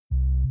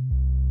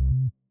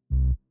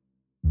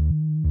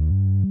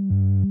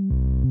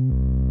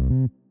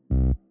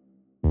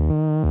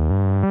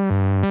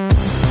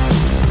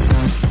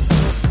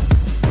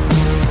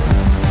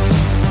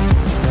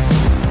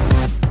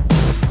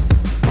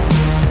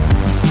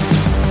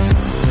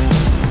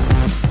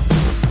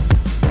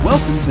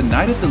to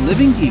Night of the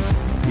Living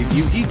Geeks. If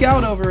you geek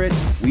out over it,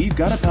 we've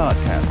got a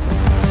podcast.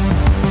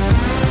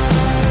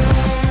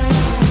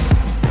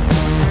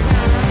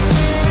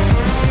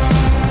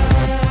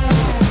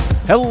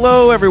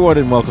 Hello, everyone,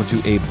 and welcome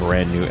to a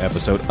brand new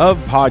episode of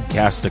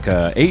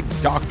Podcastica, a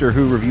Doctor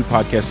Who review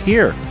podcast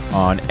here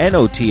on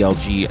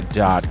notlg.com.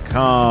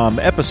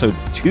 Episode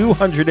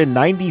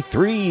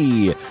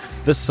 293,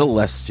 The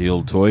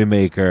Celestial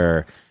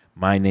Toymaker.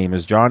 My name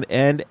is John,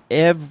 and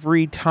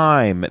every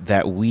time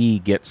that we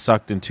get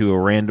sucked into a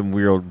random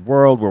weird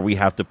world where we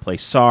have to play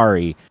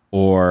Sorry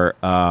or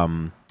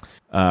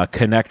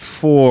Connect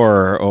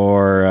 4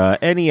 or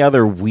any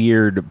other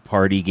weird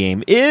party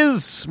game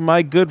is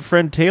my good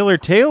friend Taylor.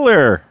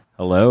 Taylor,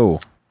 hello.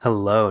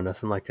 Hello.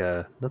 Nothing like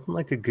a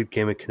good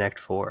game of Connect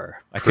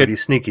 4. Pretty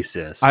sneaky,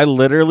 sis. I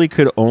literally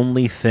could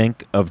only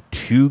think of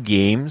two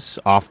games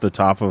off the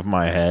top of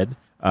my head.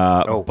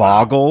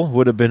 Boggle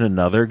would have been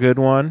another good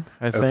one,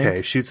 I think.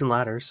 Okay, Shoots and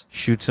Ladders.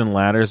 Shoots and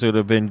Ladders would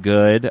have been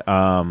good.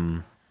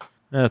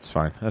 That's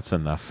fine. That's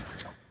enough.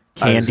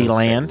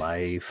 Candyland.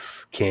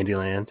 Life.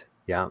 Candyland.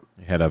 Yeah.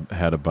 Had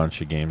a bunch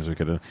of games we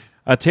could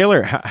have.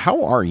 Taylor,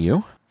 how are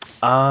you?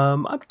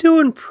 I'm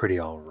doing pretty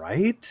all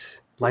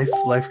right.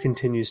 Life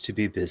continues to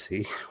be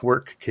busy.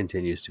 Work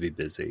continues to be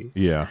busy.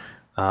 Yeah.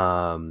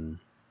 But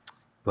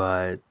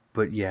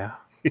yeah.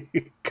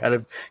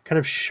 kind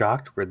of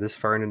shocked we're this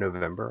far into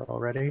November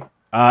already.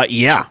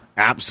 Yeah,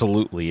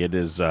 absolutely. It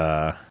is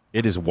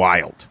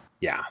wild.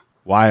 Yeah.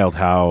 Wild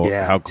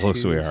how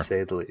close we are. To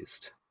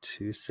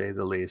say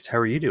the least. How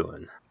are you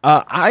doing?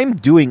 I'm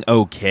doing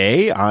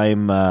okay.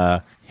 I'm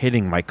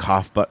hitting my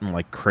cough button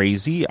like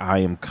crazy. I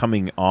am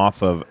coming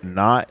off of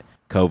not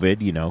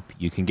COVID,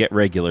 you can get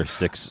regular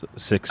sick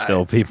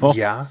still, people.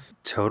 Yeah,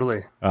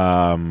 totally.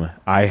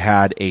 I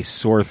had a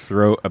sore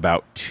throat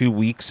about 2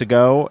 weeks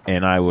ago,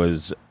 and I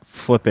was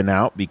flipping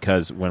out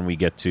because when we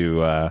get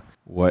to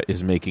what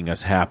is making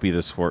us happy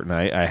this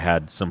fortnight, I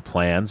had some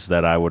plans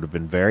that I would have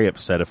been very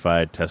upset if I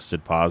had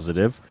tested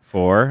positive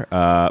for,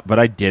 but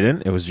I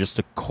didn't. It was just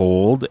a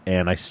cold,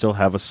 and I still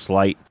have a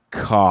slight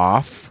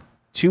cough.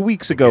 2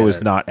 weeks ago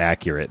is not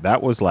accurate.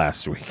 That was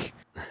last week.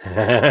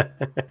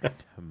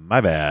 My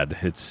bad.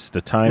 It's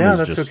the time is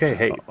that's just okay.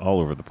 Hey, all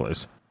over the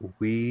place.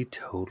 We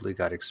totally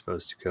got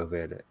exposed to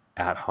COVID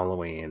at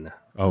Halloween.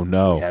 Oh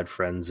no. We had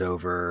friends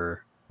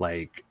over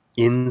like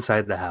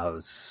inside the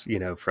house,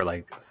 for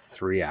like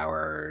 3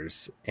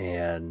 hours.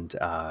 And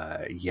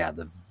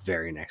the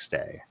very next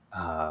day,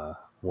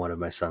 one of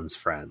my son's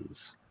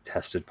friends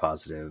tested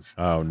positive.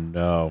 Oh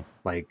no.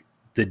 Like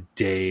the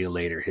day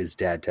later, his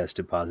dad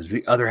tested positive.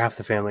 The other half of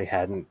the family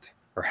hasn't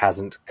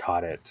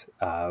caught it.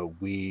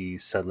 We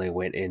suddenly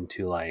went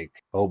into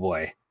like, oh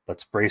boy,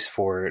 let's brace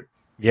for it.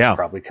 Yeah. It's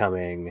probably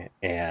coming.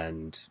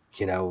 And,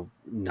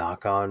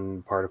 knock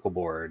on particle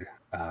board.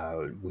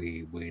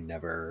 We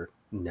never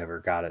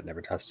got it,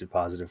 never tested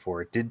positive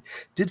for it. Did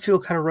feel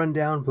kind of run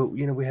down, but,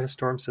 we had a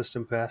storm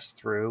system pass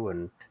through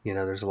and,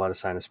 there's a lot of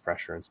sinus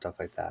pressure and stuff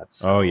like that.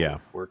 So yeah.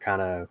 We're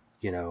kind of,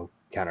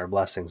 count our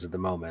blessings at the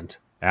moment.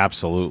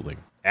 Absolutely.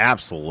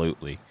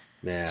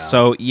 Yeah.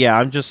 So, yeah,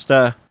 I'm just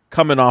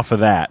coming off of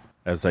that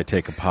as I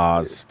take a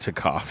pause to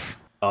cough.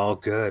 All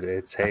good.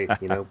 It's, hey,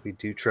 we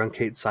do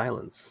truncate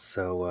silence,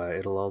 so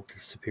it'll all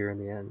disappear in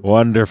the end.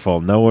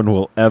 Wonderful. No one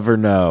will ever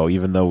know,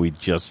 even though we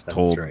just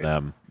told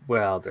them.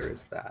 Well, there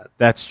is that.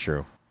 That's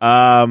true.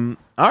 All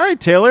right,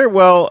 Taylor.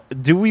 Well,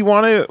 do we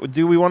want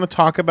to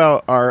talk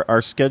about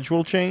our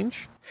schedule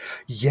change?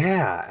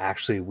 Yeah,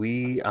 actually,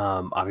 we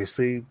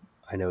obviously,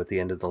 I know at the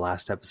end of the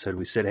last episode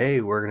we said,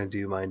 hey, we're going to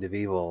do Mind of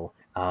Evil.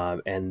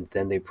 And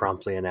then they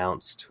promptly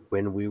announced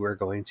when we were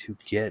going to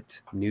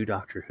get new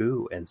Doctor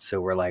Who. And so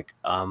we're like,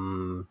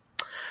 we're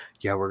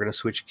going to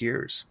switch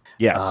gears.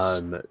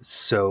 Yes.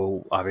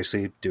 So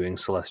obviously doing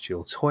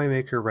Celestial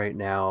Toymaker right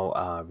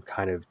now,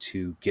 kind of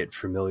to get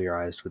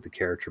familiarized with the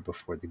character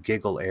before the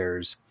Giiggle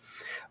airs.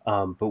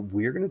 But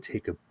we're going to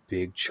take a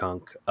big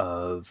chunk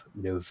of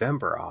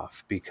November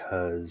off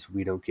because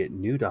we don't get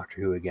new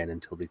Doctor Who again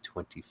until the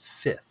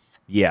 25th.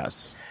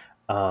 Yes.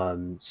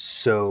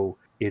 So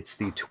it's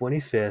the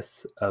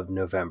 25th of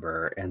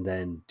November and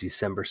then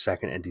December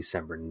 2nd and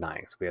December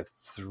 9th. We have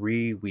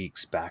 3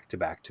 weeks back to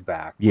back to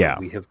back. Yeah.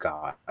 We have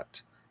got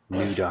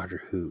new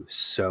Doctor Who.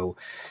 So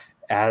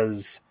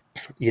as,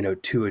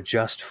 to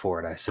adjust for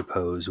it, I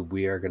suppose,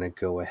 we are going to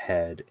go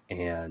ahead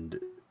and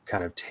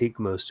kind of take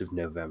most of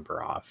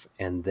November off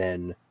and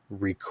then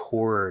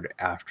record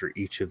after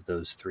each of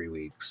those 3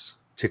 weeks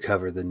to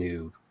cover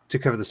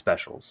the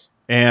specials.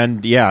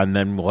 And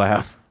then we'll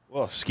have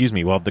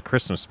the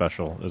Christmas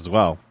special as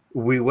well.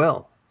 We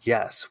will.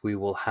 Yes, we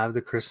will have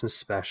the Christmas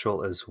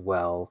special as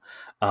well.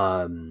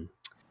 And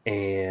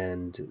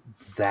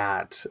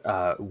that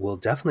will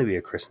definitely be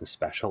a Christmas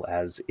special,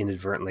 as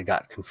inadvertently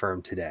got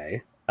confirmed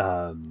today.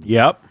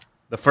 Yep.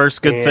 The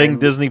first good thing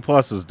Disney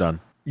Plus has done.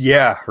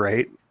 Yeah,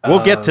 right.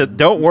 We'll get to,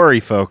 don't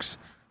worry, folks.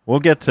 We'll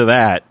get to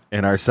that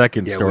in our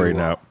second story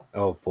now.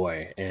 Oh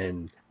boy.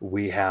 And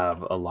we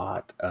have a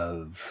lot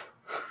of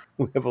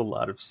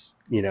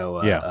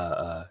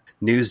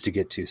news to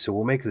get to, so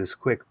we'll make this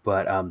quick.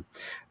 But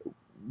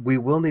we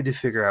will need to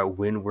figure out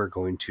when we're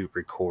going to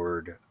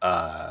record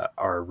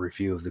our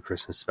review of the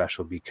Christmas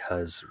special,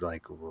 because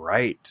like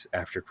right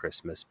after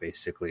Christmas,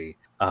 basically,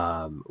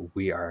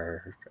 we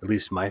are, at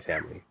least my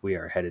family, we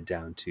are headed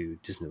down to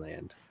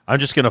Disneyland. I'm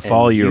just going to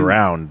follow you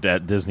around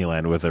at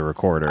Disneyland with a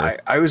recorder.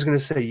 I was going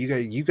to say,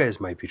 you guys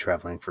might be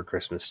traveling for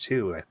Christmas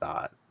too, I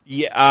thought.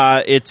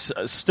 Yeah, it's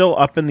still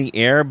up in the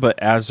air, but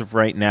as of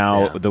right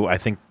now, though, I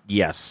think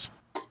yes.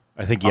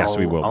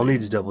 We will. I'll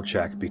need to double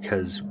check,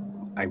 because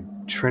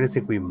I'm trying to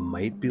think we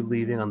might be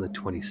leaving on the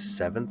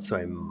 27th, so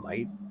I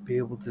might be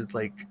able to,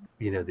 like,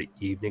 the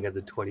evening of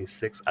the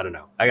 26th. I don't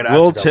know.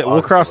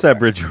 We'll cross that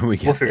bridge when we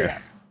get there. We'll figure it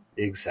out.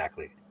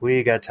 Exactly.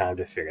 We got time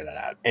to figure that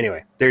out.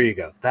 Anyway, there you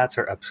go. That's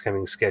our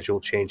upcoming schedule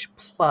change.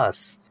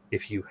 Plus,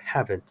 if you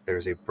haven't,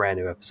 there's a brand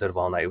new episode of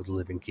All Night with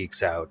Living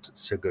Geeks out,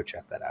 so go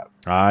check that out.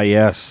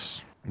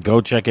 Yes.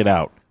 Go check it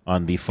out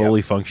on the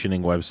fully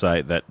functioning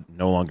website that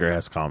no longer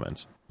has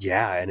comments.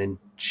 Yeah, and in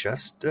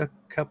just a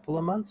couple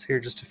of months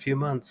here, just a few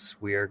months,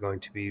 we are going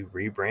to be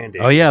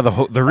rebranding. Oh yeah, the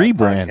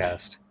rebrand.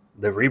 Podcast.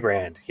 The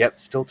rebrand. Yep,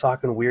 still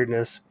talking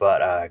weirdness,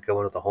 but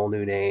going with a whole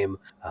new name,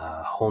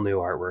 whole new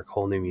artwork,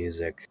 whole new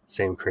music,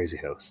 same crazy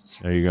hosts.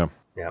 There you go.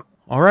 Yep.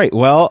 All right,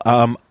 well,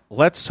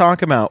 let's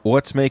talk about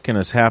what's making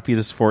us happy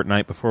this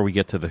fortnight before we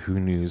get to the Who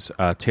News.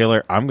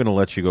 Taylor, I'm going to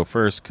let you go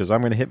first because I'm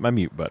going to hit my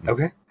mute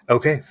button.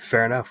 Okay,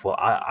 fair enough. Well,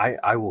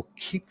 I will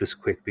keep this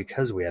quick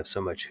because we have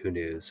so much Who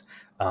News,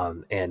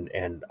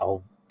 and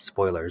all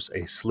spoilers,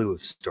 a slew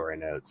of story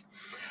notes.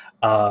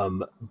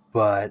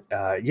 But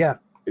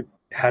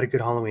had a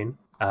good Halloween.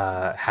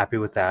 Happy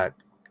with that,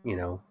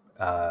 even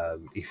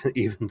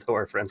though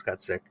our friends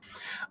got sick.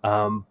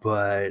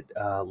 But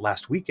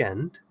last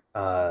weekend,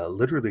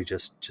 literally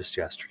just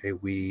yesterday,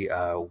 we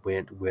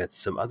went with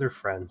some other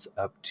friends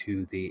up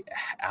to the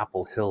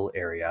Apple Hill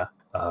area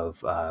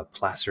of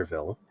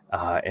Placerville,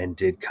 and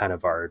did kind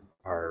of our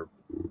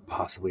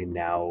possibly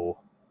now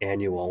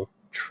annual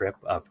trip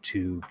up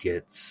to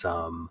get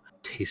some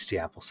tasty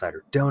apple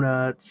cider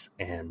donuts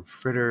and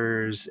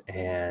fritters,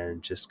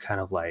 and just kind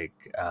of like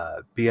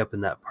be up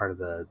in that part of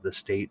the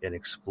state and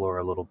explore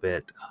a little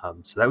bit.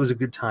 So that was a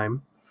good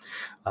time.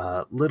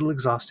 Little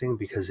exhausting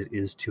because it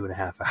is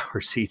 2.5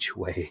 hours each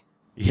way.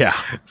 Yeah,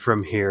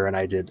 from here, and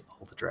I did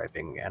all the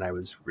driving, and I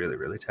was really,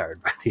 really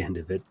tired by the end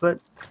of it. But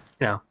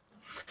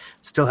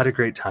still had a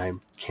great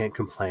time. Can't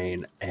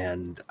complain,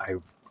 and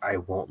I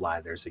won't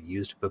lie. There's a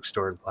used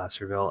bookstore in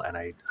Placerville, and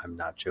I'm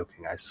not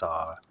joking. I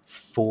saw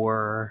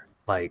 4,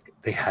 like,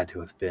 they had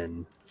to have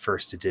been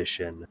first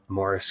edition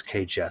Morris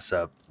K.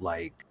 Jessup,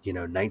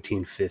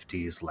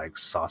 1950s, like,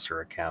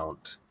 saucer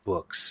account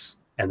books.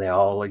 And they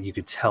all, you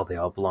could tell they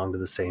all belonged to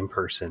the same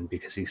person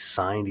because he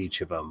signed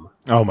each of them.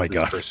 Oh my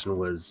God. This person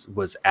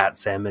was at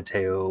San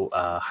Mateo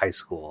High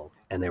School,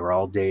 and they were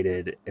all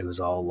dated. It was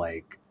all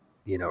like,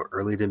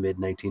 early to mid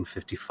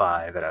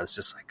 1955. And I was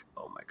just like,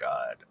 oh my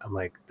God. I'm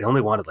like, they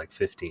only wanted like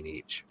 15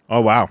 each.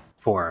 Oh, wow.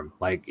 For him.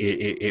 Like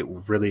it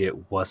really,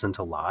 it wasn't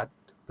a lot,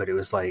 but it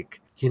was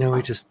like,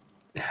 we just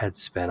had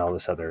spent all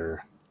this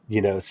other,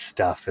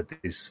 stuff at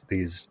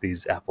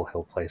these Apple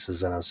Hill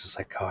places. And I was just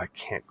like, oh, I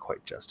can't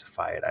quite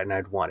justify it. And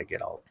I'd want to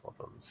get all of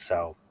them.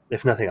 So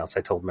if nothing else,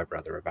 I told my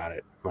brother about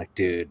it. I'm like,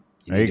 dude,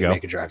 you need to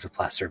make a drive to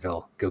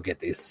Placerville. Go get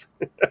these.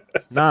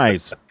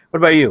 Nice. What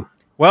about you?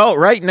 Well,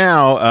 right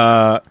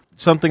now,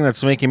 something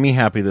that's making me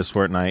happy this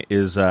fortnight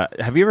is,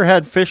 have you ever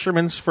had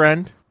Fisherman's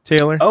Friend,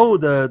 Taylor? Oh,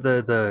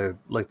 the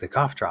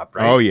cough drop,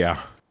 right? Oh,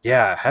 yeah.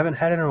 Yeah, I haven't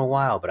had it in a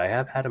while, but I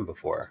have had them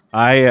before.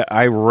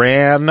 I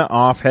ran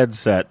off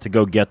headset to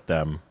go get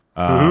them,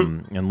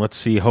 and let's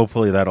see,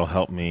 hopefully that'll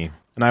help me.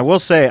 And I will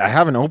say, I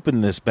haven't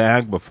opened this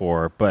bag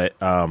before, but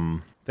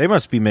they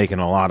must be making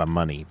a lot of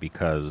money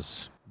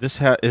because this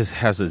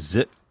has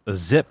a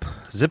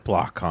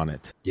Ziploc on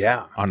it.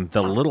 Yeah. On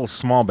the little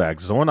small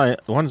bags. The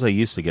ones I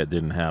used to get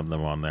didn't have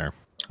them on there.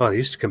 Oh, they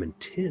used to come in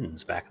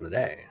tins back in the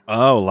day.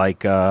 Oh, like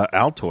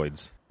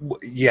Altoids.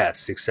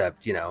 Yes,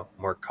 except,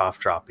 more cough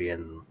droppy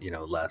and,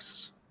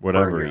 less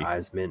whatever. Your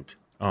eyes mint.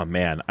 Oh,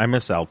 man. I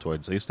miss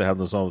Altoids. I used to have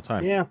those all the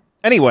time. Yeah.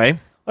 Anyway,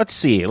 let's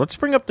see. Let's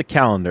bring up the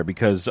calendar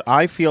because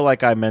I feel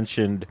like I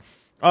mentioned...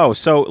 Oh,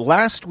 so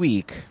last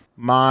week,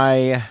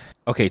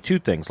 Okay, 2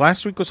 things.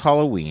 Last week was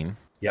Halloween.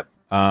 Yep.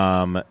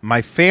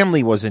 My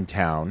family was in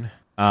town.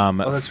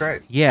 Oh, that's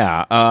right.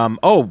 Yeah.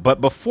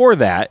 But before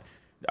that,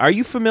 are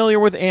you familiar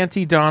with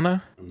Auntie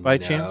Donna by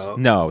chance?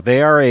 No,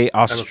 they are I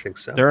don't think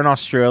so. They're an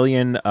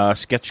Australian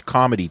sketch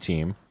comedy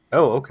team.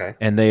 Oh, okay.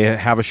 And they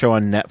have a show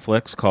on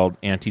Netflix called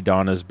Auntie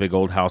Donna's Big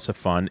Old House of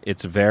Fun.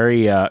 It's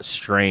very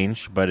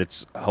strange, but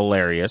it's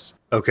hilarious.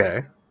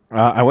 Okay.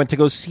 I went to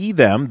go see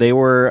them. They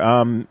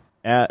were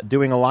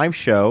doing a live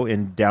show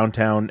in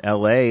downtown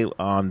LA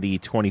on the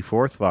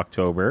 24th of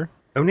October.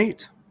 Oh,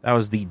 neat. That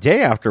was the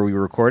day after we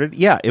recorded.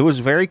 Yeah, it was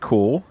very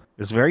cool.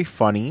 It was very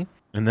funny.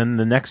 And then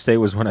the next day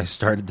was when I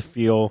started to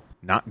feel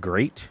not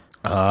great.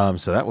 So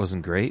that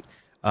wasn't great.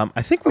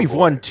 I think we've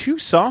won 2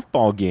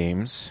 softball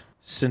games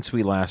since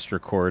we last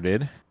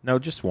recorded. No,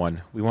 just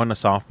one. We won a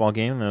softball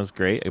game. That was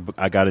great.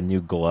 I got a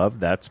new glove.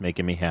 That's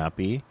making me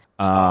happy.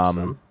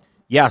 Awesome.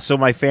 Yeah, so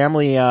my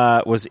family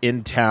was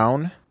in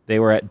town. They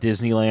were at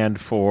Disneyland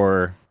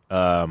for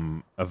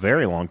a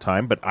very long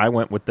time, but I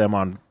went with them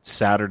on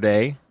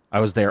Saturday. I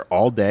was there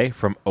all day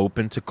from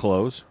open to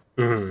close.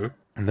 Mm-hmm.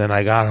 And then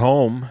I got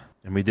home,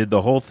 and we did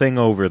the whole thing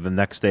over the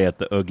next day at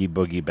the Oogie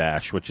Boogie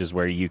Bash, which is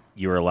where you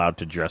were allowed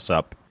to dress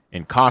up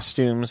in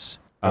costumes.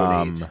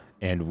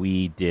 And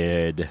we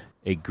did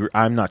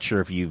I'm not sure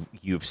if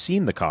you've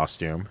seen the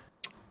costume.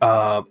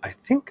 I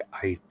think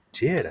I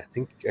did. I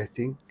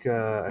think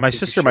my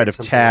sister might have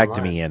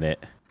tagged me in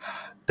it.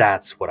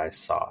 That's what I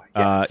saw.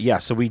 Yes. Yeah,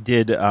 so we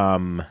did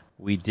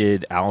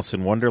Alice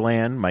in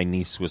Wonderland. My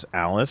niece was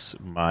Alice.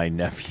 My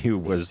nephew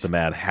was the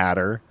Mad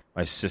Hatter.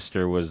 My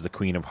sister was the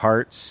Queen of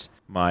Hearts.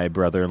 My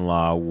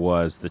brother-in-law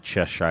was the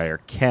Cheshire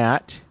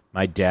Cat.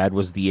 My dad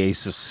was the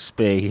Ace of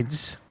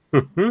Spades.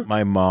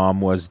 My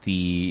mom was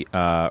the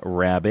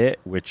Rabbit,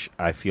 which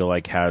I feel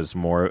like has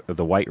more of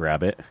the White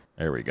Rabbit.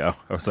 There we go.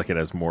 I was like, it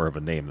has more of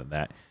a name than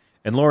that.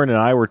 And Lauren and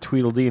I were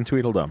Tweedledee and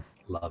Tweedledum.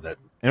 Love it.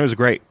 And it was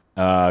great.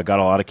 Got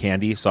a lot of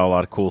candy, saw a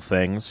lot of cool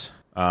things.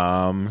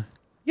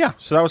 Yeah,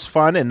 so that was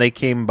fun. And they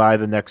came by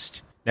the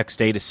next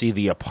day to see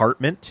the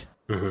apartment.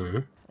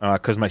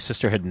 Because my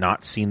sister had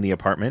not seen the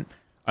apartment.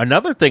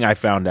 Another thing I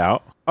found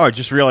out, I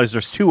just realized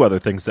there's two other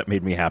things that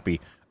made me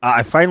happy.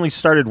 I finally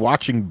started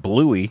watching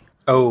Bluey.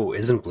 Oh,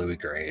 isn't Bluey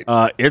great?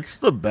 It's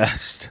the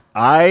best.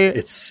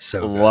 It's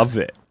so good. Love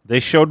it. They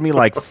showed me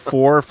like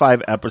 4 or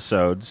 5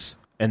 episodes,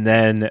 and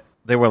then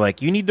they were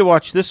like, you need to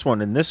watch this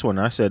one and this one.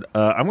 I said,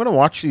 I'm going to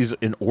watch these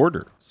in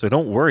order, so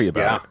don't worry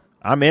about it.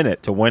 I'm in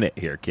it to win it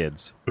here,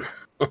 kids.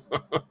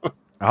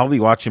 I'll be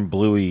watching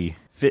Bluey.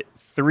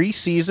 3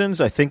 seasons.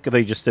 I think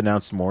they just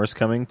announced more is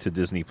coming to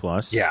Disney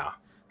Plus. Yeah.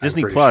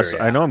 Disney Plus. Sure,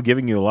 yeah. I know I'm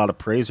giving you a lot of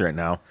praise right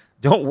now.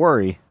 Don't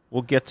worry.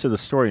 We'll get to the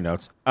story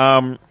notes.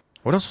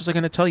 What else was I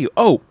going to tell you?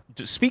 Oh,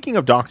 speaking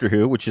of Doctor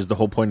Who, which is the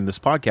whole point of this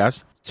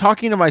podcast,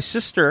 talking to my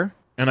sister,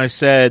 and I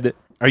said,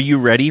 are you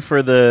ready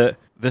for the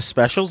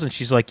specials? And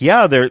she's like,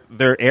 yeah,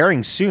 they're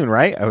airing soon,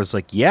 right? I was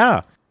like,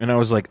 yeah. And I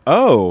was like,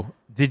 oh,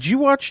 did you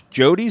watch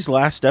Jodie's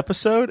last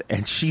episode?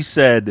 And she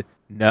said,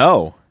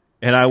 no.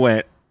 And I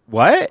went,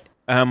 what?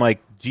 And I'm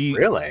like, do you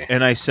really?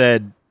 And I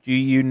said, do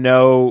you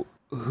know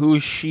who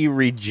she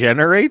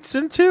regenerates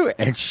into?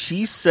 And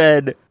she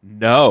said,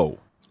 no.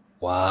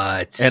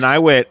 What? And I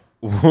went,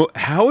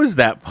 how is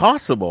that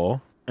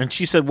possible? And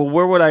she said, well,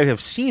 where would I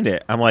have seen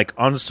it? I'm like,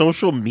 on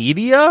social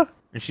media?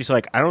 And she's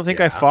like, I don't think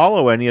I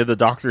follow any of the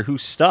Doctor Who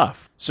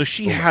stuff. So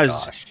she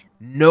has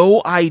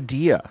no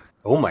idea.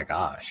 Oh my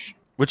gosh.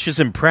 Which is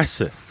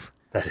impressive.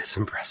 That is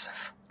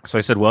impressive. So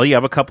I said, well, you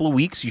have a couple of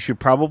weeks. You should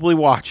probably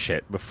watch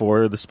it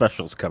before the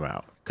specials come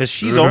out. Because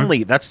she's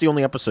that's the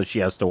only episode she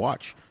has to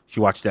watch. She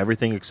watched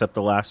everything except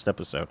the last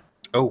episode.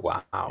 Oh,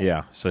 wow.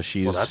 Yeah, so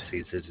she's... Well, that's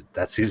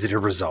easy to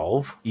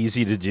resolve.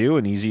 Easy to do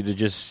and easy to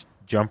just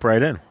jump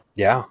right in.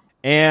 Yeah.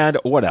 And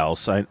what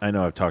else? I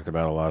know I've talked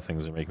about a lot of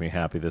things that make me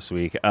happy this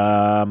week.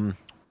 Boop,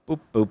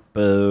 boop,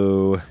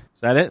 boo.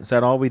 Is that it? Is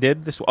that all we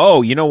did?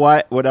 Oh, you know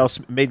what? What else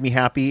made me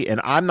happy? And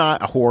I'm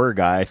not a horror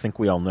guy. I think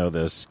we all know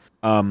this.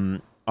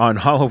 On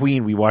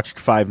Halloween, we watched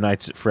Five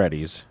Nights at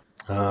Freddy's.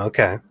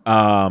 Okay.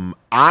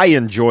 I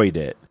enjoyed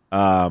it.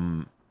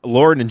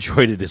 Lauren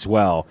enjoyed it as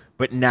well.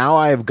 But now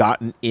I have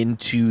gotten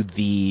into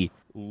the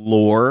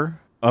lore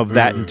of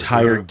that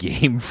entire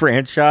game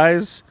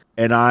franchise.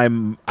 And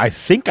I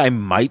think I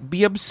might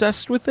be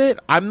obsessed with it.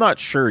 I'm not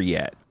sure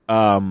yet.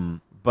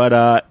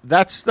 But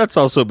that's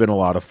also been a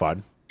lot of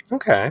fun.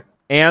 Okay.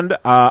 And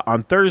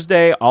on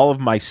Thursday, all of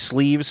my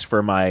sleeves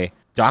for my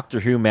Doctor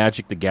Who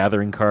Magic the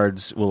Gathering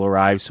cards will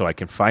arrive, so I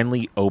can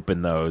finally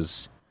open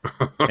those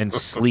and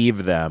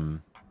sleeve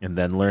them, and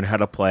then learn how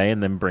to play,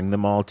 and then bring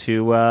them all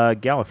to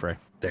Gallifrey.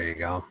 There you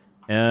go.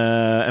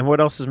 And what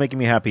else is making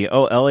me happy?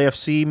 Oh,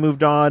 LAFC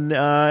moved on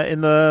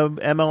in the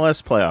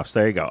MLS playoffs.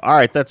 There you go. All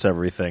right, that's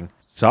everything.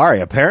 Sorry,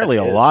 apparently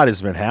a lot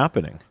has been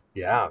happening.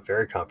 Yeah,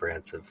 very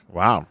comprehensive.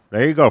 Wow.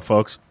 There you go,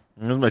 folks.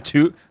 That was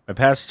my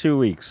past 2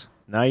 weeks.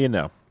 Now you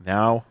know.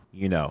 Now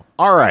you know.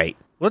 All right,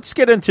 let's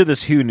get into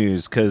this Who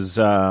news, because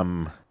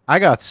I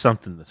got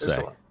something to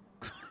say.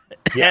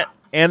 Yeah.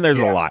 And there's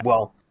a lot.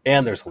 Well,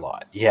 and there's a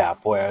lot. Yeah,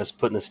 boy, I was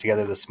putting this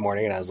together this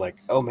morning, and I was like,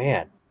 oh,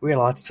 man, we got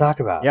a lot to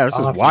talk about. Yeah, this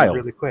is wild.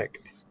 Really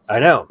quick. I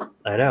know.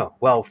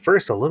 Well,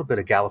 first, a little bit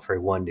of Gallifrey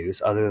 1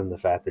 news, other than the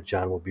fact that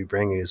John will be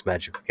bringing his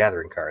Magic the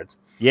Gathering cards.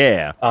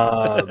 Yeah.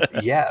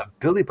 Yeah,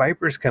 Billy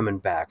Piper's coming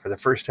back for the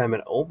first time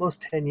in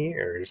almost 10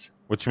 years.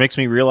 Which makes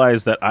me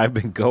realize that I've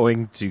been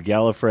going to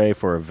Gallifrey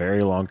for a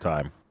very long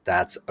time.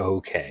 That's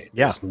okay.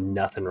 Yeah. There's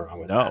nothing wrong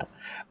with that.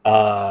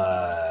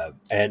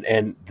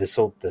 And this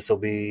will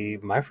be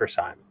my first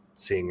time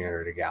seeing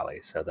her to Galley,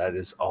 so that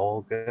is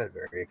all good.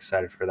 Very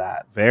excited for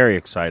that. Very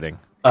exciting.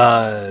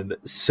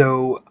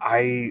 So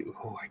I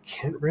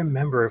can't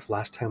remember if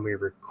last time we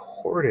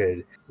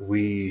recorded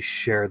we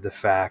shared the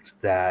fact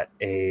that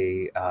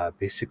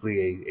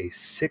basically a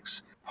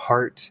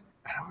 6-part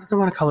I don't really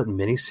want to call it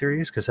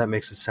miniseries because that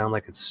makes it sound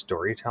like it's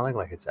storytelling,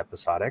 like it's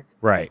episodic,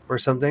 Right. or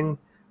something.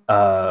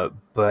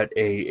 But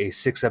a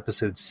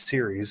 6-episode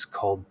series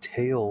called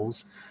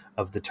Tales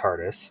of the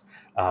TARDIS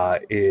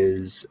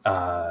is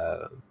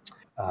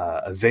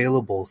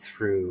available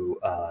through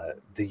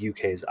the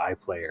UK's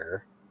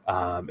iPlayer,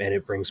 and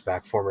it brings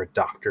back former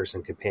doctors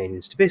and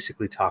companions to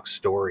basically talk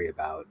story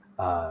about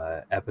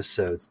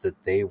episodes that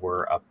they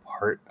were a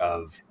part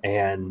of.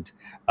 And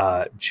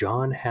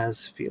John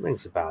has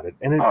feelings about it,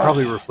 and it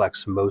probably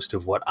reflects most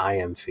of what I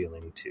am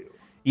feeling too.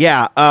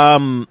 Yeah.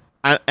 And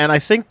I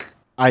think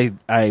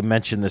I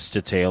mentioned this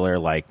to Taylor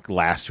like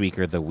last week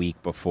or the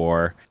week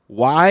before.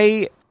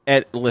 Why?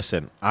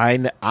 Listen,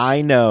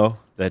 I know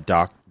that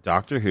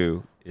Doctor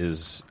Who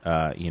is,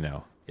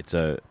 it's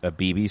a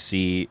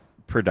BBC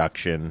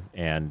production,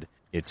 and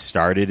it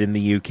started in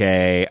the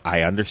UK.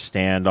 I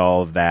understand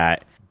all of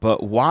that.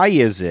 But why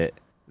is it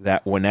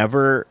that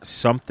whenever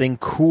something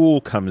cool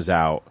comes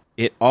out,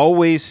 it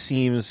always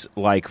seems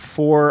like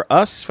for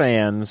us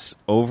fans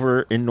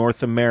over in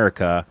North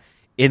America,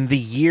 in the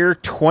year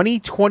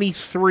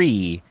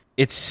 2023,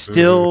 it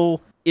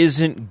still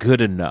isn't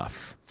good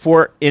enough.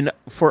 For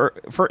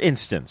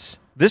instance,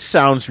 this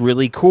sounds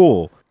really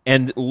cool.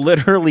 And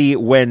literally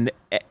when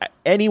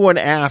anyone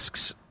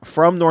asks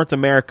from North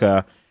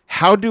America,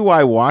 how do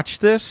I watch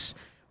this?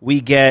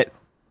 We get,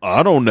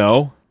 I don't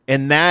know.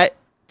 And that,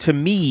 to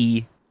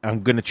me,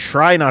 I'm going to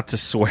try not to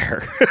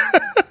swear,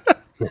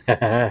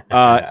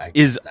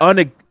 is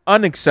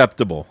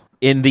unacceptable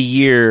in the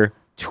year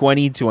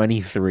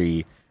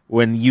 2023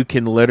 when you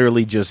can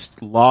literally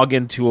just log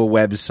into a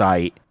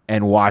website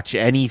and watch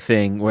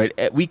anything.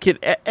 We could,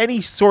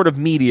 any sort of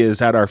media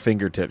is at our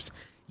fingertips.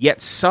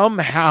 Yet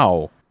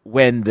somehow,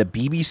 when the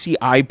BBC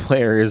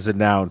iPlayer is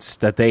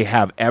announced that they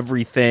have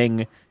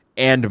everything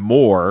and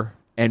more,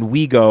 and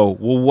we go,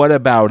 well, what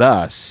about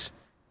us?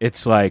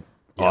 It's like,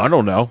 I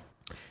don't know.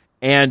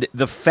 And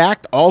the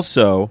fact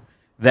also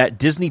that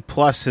Disney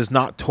Plus has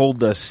not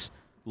told us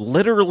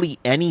literally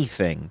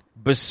anything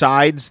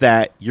besides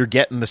that you're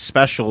getting the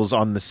specials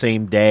on the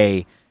same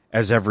day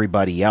as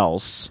everybody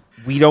else.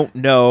 We don't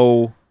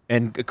know,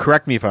 and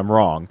correct me if I'm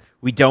wrong,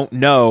 we don't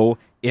know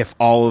if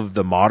all of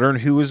the modern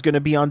Who is going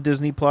to be on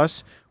Disney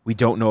Plus. We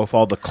don't know if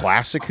all the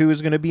classic Who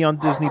is going to be on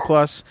Disney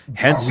Plus.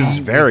 Hence is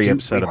very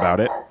upset about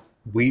it.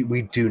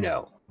 We do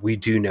know. We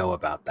do know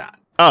about that.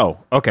 Oh,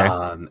 okay.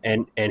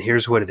 And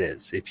here's what it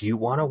is. If you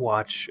want to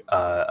watch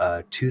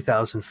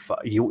 2005,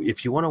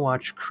 if you want to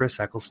watch Chris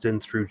Eccleston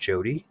through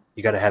Jodie,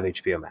 you got to have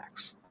HBO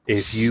Max.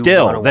 If you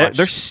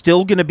they're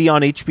still going to be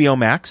on HBO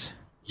Max?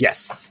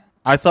 Yes.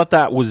 I thought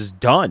that was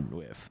done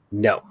with.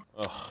 No.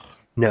 Ugh.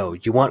 No,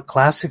 you want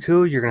Classic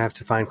Who, you're going to have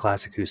to find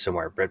Classic Who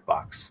somewhere,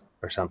 BritBox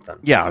or something.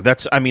 Yeah,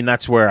 that's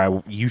where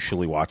I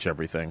usually watch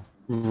everything.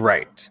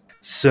 Right.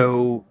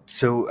 So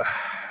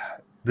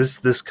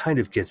this kind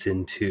of gets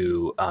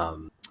into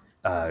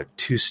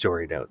two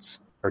story notes,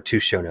 or two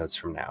show notes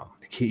from now.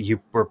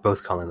 We're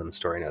both calling them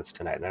story notes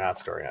tonight. They're not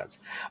story notes.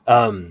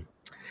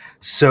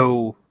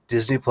 So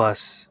Disney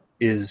Plus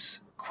is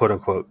quote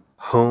unquote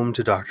home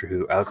to Doctor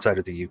Who outside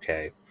of the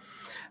UK.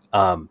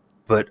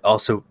 But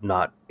also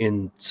not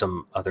in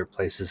some other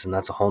places, and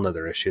that's a whole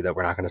nother issue that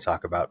we're not going to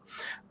talk about,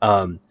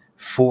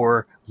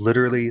 for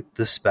literally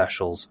the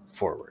specials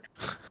forward.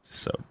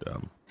 So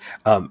dumb.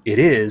 It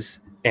is,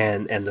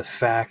 and the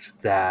fact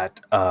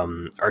that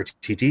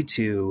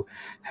RTD2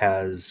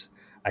 has,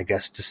 I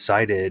guess,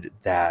 decided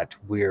that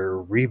we're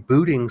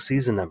rebooting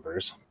season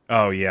numbers.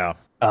 Oh, yeah.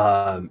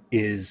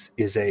 Is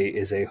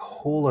a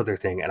whole other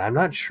thing, and I'm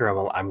not sure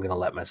I'm going to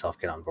let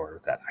myself get on board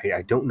with that.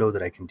 I don't know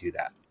that I can do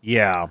that.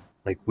 Yeah.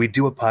 Like, we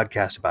do a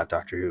podcast about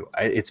Doctor Who.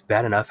 It's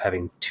bad enough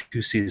having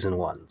 2 season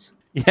 1s.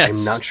 Yes.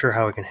 I'm not sure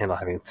how I can handle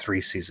having 3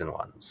 season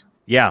 1s.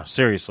 Yeah,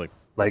 seriously.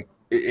 Like,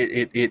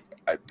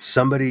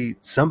 somebody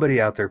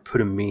out there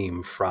put a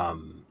meme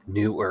from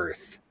New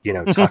Earth,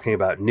 talking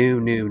about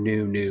new Who.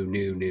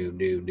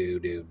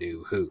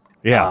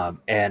 Yeah.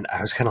 And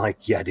I was kind of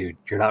like, yeah, dude,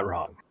 you're not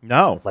wrong.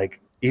 No.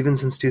 Like, even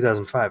since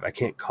 2005, I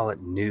can't call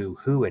it New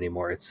Who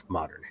anymore. It's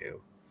Modern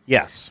Who.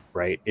 Yes.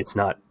 Right? It's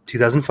not...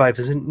 2005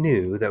 isn't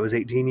new. That was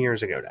 18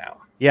 years ago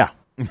now. Yeah.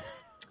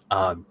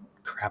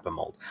 Crap, I'm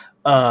old.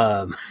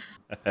 But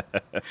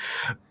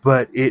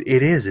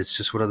it is. It's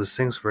just one of those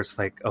things where it's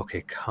like,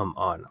 okay, come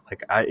on.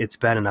 Like, it's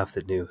bad enough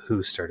that New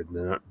Who started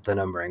the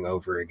numbering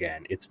over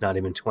again. It's not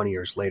even 20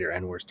 years later,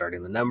 and we're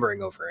starting the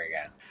numbering over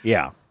again.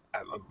 Yeah.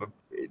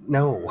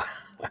 No,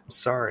 I'm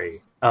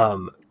sorry.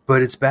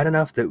 But it's bad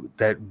enough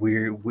that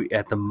we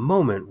at the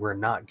moment we're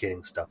not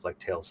getting stuff like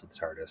Tales of the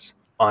TARDIS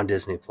on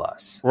Disney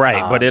Plus.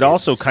 Right, but it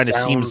also kind of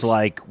seems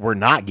like we're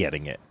not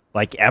getting it,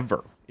 like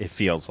ever. It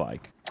feels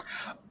like.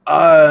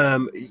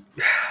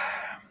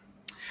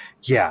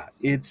 Yeah,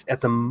 it's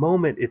at the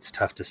moment it's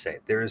tough to say.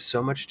 There is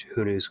so much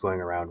Who news going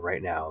around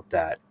right now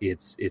that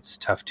it's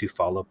tough to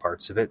follow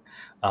parts of it.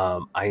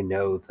 I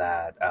know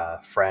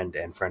that friend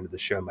of the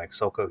show, Mike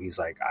Solko, he's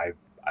like,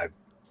 I've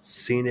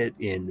seen it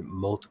in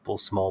multiple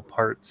small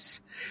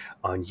parts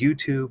on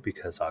YouTube,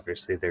 because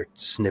obviously they're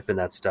snipping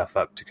that stuff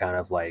up to kind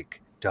of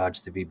like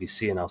dodge the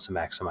BBC and also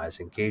maximize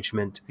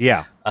engagement.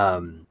 Yeah.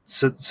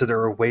 So there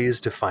are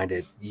ways to find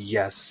it.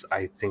 Yes,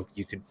 I think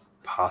you could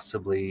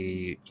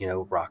possibly,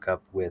 rock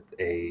up with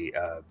a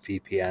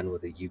VPN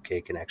with a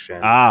UK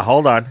connection.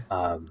 Hold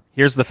on.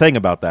 Here's the thing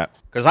about that,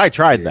 because I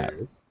tried that.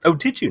 Oh,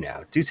 did you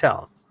now? Do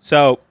tell.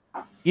 So,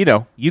 you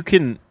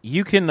can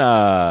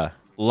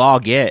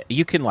log in.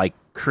 You can like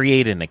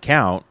create an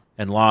account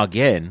and log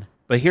in.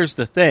 But here's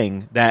the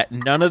thing that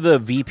none of the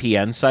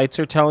VPN sites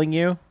are telling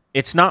you.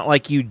 It's not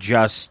like you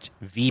just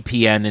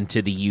VPN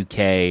into the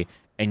UK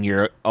and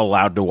you're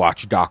allowed to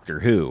watch Doctor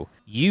Who.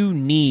 You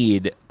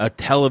need a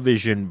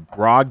television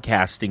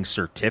broadcasting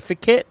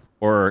certificate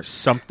or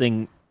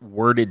something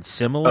worded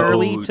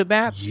similarly to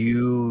that.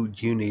 You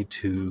need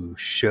to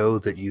show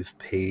that you've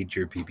paid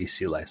your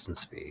BBC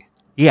license fee.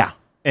 Yeah.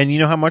 And you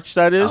know how much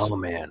that is? Oh,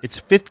 man. It's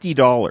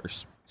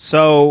 $50.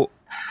 So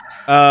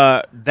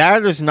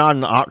that is not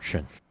an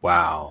option.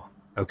 Wow.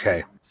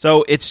 Okay.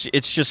 So it's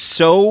just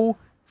so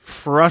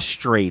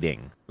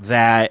frustrating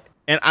that,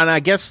 and I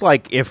guess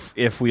like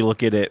if we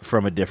look at it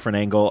from a different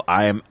angle,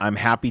 I'm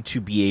happy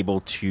to be able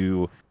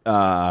to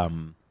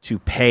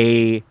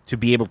pay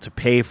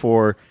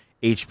for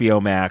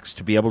HBO Max,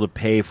 to be able to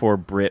pay for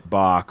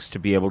BritBox, to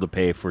be able to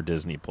pay for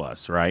Disney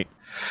Plus, right?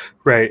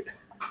 Right.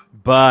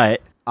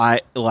 But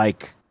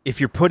if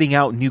you're putting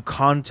out new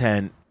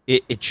content,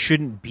 it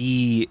shouldn't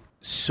be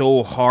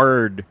so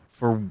hard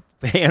for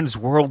fans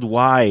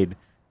worldwide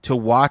to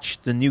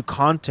watch the new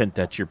content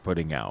that you're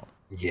putting out.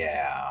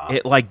 Yeah.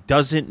 It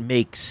doesn't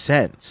make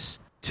sense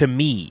to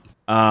me.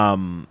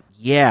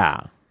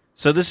 Yeah.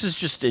 So this is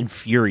just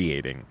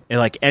infuriating.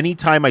 And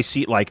anytime I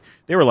see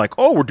they were like,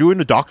 "Oh, we're doing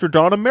a Dr.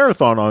 Donna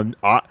marathon on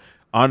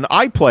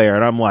iPlayer."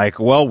 And I'm like,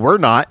 "Well, we're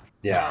not."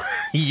 Yeah.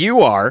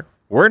 You are.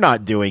 We're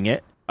not doing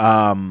it.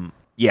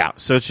 Yeah,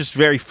 so it's just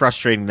very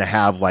frustrating to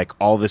have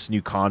all this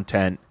new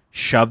content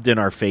shoved in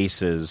our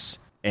faces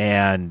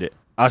and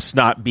us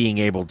not being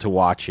able to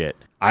watch it.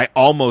 I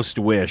almost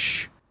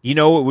wish, it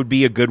would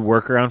be a good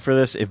workaround for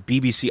this? If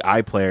BBC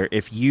iPlayer,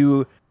 if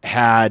you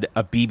had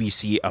a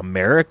BBC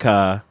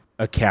America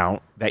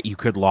account that you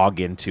could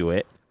log into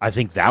it, I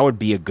think that would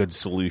be a good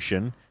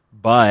solution.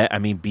 But,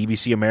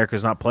 BBC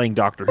America's not playing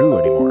Doctor Who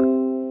anymore.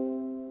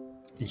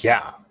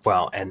 Yeah,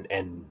 well, and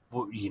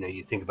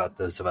you think about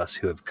those of us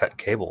who have cut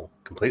cable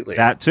completely.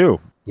 That too.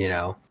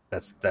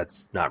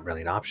 That's not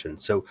really an option.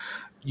 So,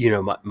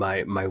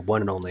 my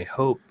one and only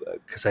hope,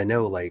 because I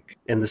know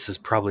and this is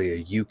probably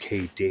a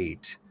UK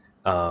date,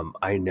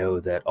 I know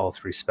that all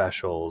 3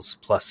 specials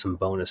plus some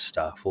bonus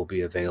stuff will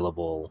be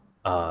available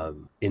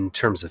in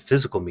terms of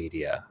physical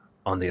media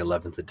on the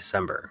 11th of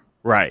December.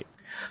 Right.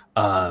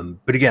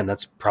 But again,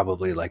 that's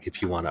probably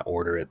if you want to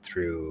order it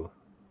through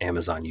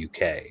Amazon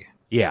UK.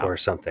 Yeah. Or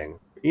something,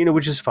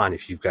 which is fine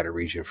if you've got a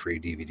region-free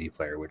DVD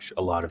player, which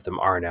a lot of them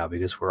are now,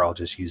 because we're all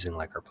just using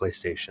our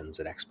PlayStations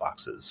and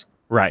Xboxes.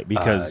 Right,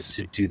 because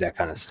to do that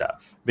kind of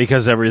stuff.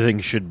 Because everything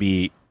should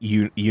be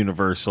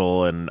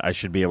universal, and I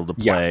should be able to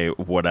play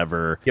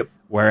whatever,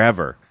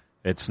 wherever.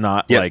 It's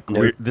not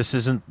this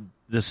isn't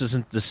the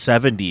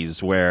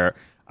 70s where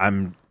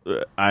I'm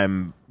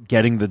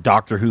getting the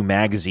Doctor Who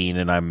magazine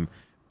and I'm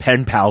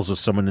pen pals with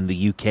someone in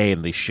the UK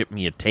and they ship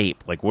me a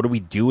tape. What are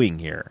we doing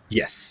here?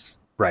 Yes.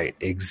 Right,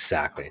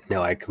 exactly.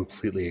 No, I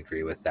completely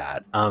agree with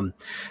that.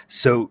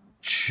 So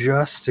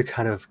just to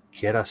kind of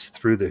get us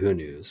through the Who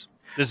news.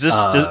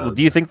 Do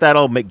you think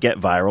that'll get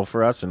viral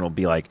for us and it'll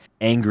be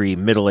angry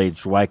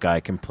middle-aged white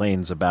guy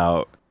complains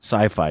about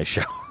sci-fi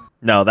show?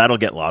 No, that'll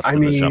get lost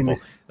in the shuffle.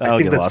 I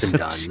think that's been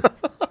done.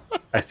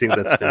 I think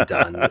that's been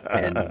done.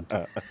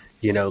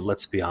 And,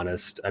 let's be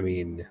honest.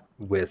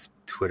 With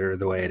Twitter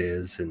the way it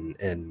is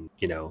and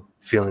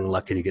feeling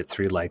lucky to get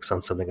 3 likes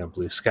on something on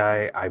Blue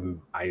Sky,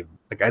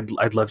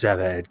 I'd love to have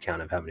a head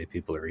count of how many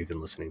people are even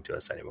listening to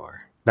us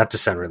anymore. Not to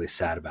sound really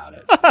sad about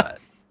it, but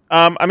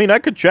I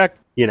could check.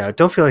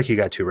 Don't feel like you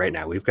got to right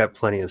now. We've got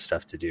plenty of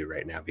stuff to do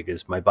right now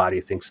because my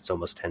body thinks it's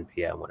almost 10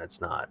 p.m. when it's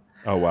not.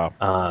 Oh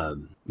wow.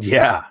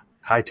 Yeah,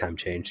 high time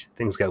change.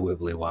 Things got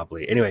wibbly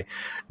wobbly. Anyway,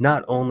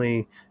 not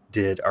only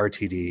did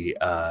RTD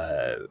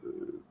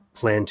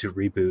plan to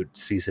reboot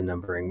season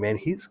numbering, man,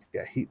 he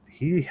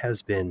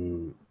has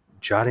been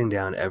jotting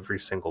down every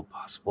single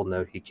possible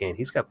note he can.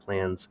 He's got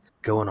plans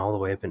going all the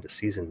way up into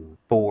season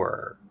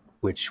 4,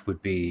 which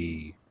would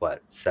be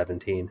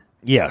 17?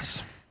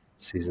 Yes.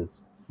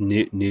 Seasons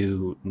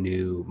new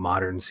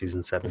modern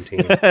season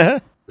 17.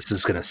 This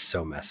is gonna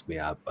so mess me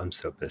up. I'm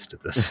so pissed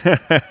at this.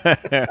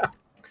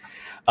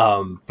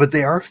 But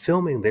they are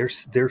filming. They're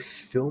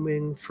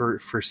filming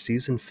for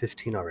season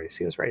 15 already.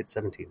 See, I was right.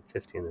 17.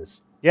 15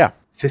 is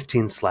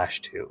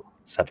 15/2.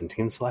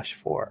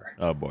 17/4.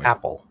 Oh boy.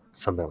 Apple,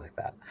 something like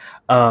that.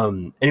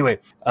 Anyway,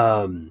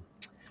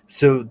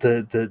 so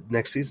the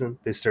next season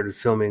they started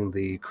filming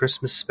the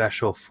Christmas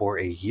special for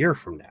a year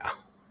from now.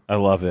 I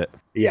love it.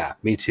 Yeah,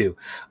 me too.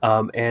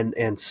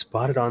 And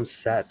spotted on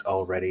set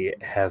already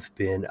have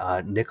been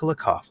Nicola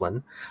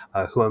Coughlan,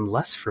 who I'm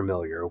less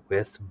familiar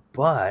with,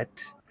 but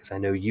because I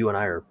know you and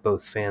I are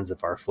both fans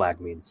of Our Flag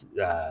Means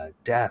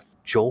Death,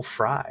 Joel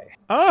Fry.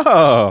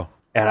 Oh,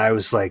 And I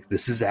was like,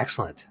 this is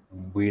excellent.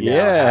 We now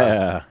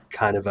yeah. have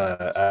kind of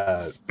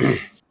a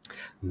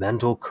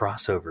mental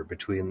crossover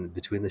between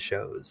the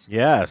shows.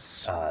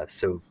 Yes.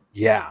 So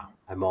yeah,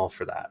 I'm all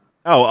for that.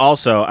 Oh,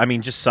 also, I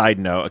mean, just side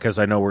note, because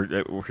I know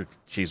we're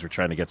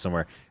trying to get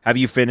somewhere. Have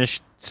you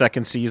finished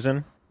second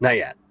season? Not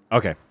yet.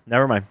 Okay,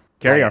 never mind.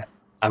 Carry on.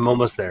 I'm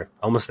almost there.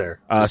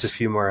 Just a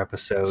few more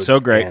episodes. So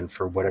great. And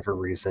for whatever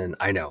reason,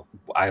 I know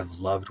I've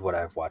loved what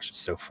I've watched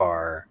so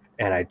far.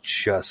 And I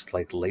just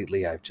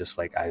lately,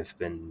 I've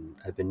been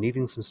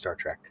needing some Star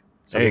Trek.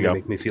 Something to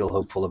make me feel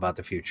hopeful about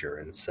the future.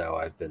 And so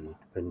I've been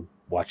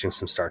watching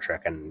some Star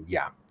Trek, and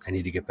yeah, I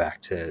need to get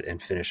back to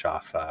and finish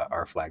off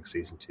Our Flag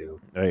season 2.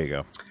 There you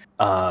go.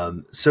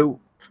 So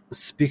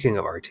speaking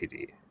of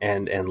RTD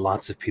and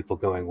lots of people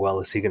going, well,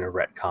 is he going to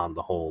retcon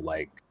the whole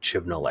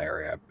Chibnall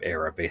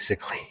era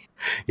basically,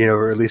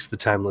 or at least the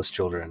Timeless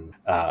Children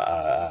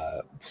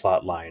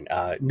plot line?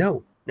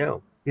 No,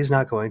 he's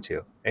not going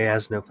to. He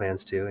has no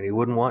plans to, and he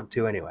wouldn't want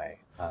to anyway.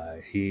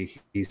 He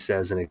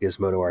says in a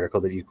Gizmodo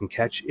article that you can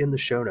catch in the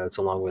show notes,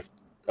 along with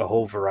a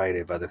whole variety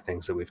of other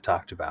things that we've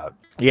talked about.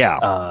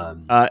 Yeah.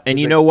 And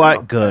you know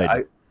what?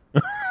 Good.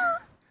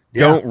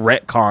 Don't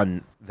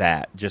retcon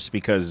that just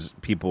because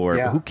people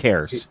are... Who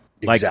cares?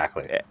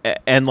 Exactly.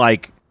 And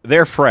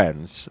they're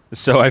friends.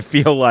 So I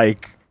feel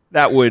like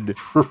that would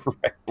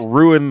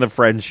ruin the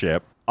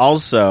friendship.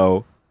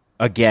 Also,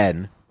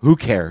 again, who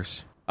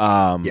cares?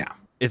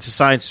 It's a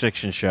science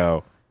fiction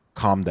show.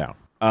 Calm down.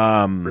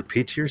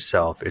 Repeat to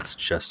yourself, it's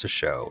just a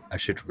show. I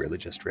should really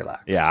just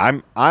relax.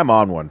 Yeah, I'm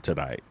on one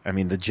tonight. I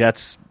mean, the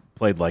Jets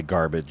played like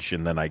garbage,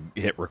 and then I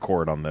hit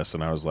record on this,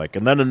 and I was like,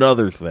 and then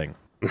another thing.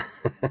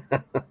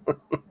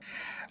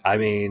 I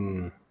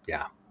mean,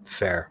 yeah,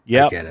 fair.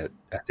 Yep. I get it.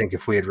 I think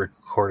if we had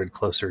recorded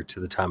closer to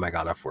the time I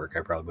got off work,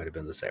 I probably would have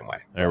been the same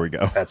way. There we go.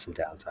 I've had some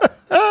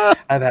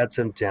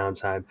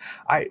downtime.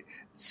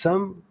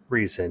 Some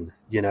reason,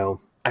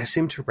 I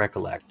seem to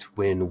recollect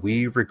when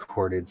we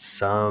recorded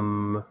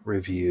some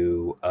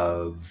review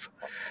of,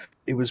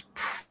 it was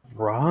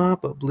probably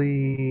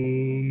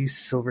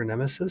Silver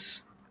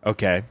Nemesis.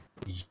 Okay.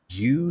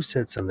 You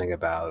said something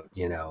about,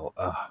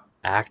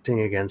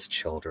 acting against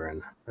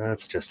children.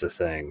 That's just a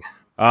thing.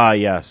 Ah,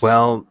 yes.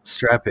 Well,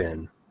 strap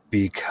in,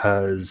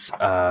 because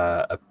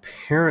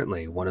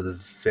apparently one of the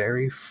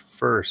very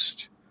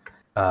first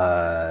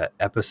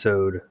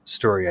episode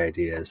story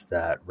ideas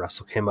that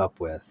Russell came up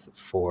with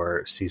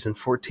for season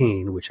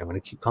 14, which I'm going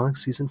to keep calling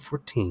season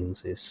 14,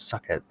 so you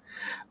suck it,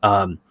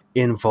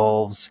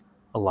 involves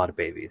a lot of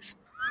babies.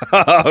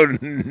 Oh,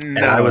 no.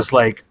 And I was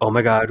like, oh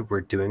my god,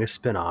 we're doing a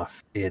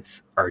spin-off.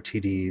 It's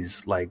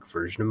RTD's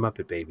version of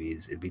Muppet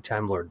Babies. It'd be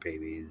Time Lord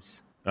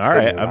babies. All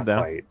right, I'm down.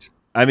 Quite.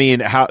 I mean,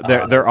 how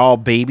they're all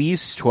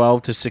babies,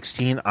 12 to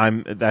 16.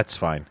 That's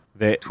fine.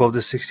 12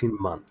 to 16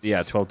 months.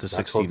 Yeah, 12 to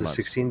 16 12 to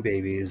 16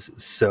 babies.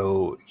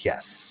 So,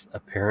 yes,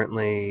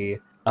 apparently,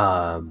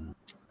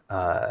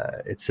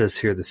 it says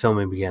here the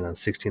filming began on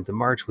 16th of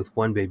March with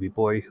one baby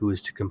boy who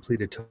is to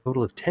complete a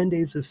total of 10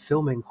 days of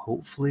filming,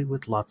 hopefully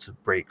with lots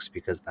of breaks,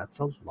 because that's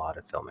a lot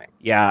of filming.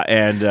 Yeah,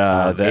 and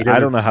I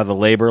don't know how the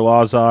labor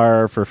laws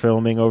are for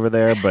filming over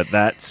there, but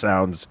that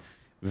sounds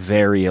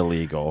very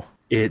illegal.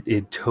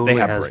 It totally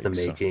has the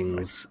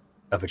makings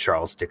of a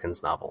Charles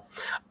Dickens novel.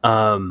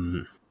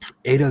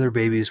 8 other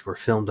babies were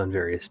filmed on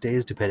various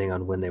days, depending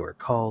on when they were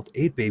called.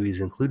 8 babies,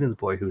 including the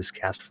boy who was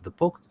cast for the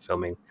bulk of the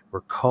filming,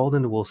 were called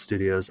into Wolf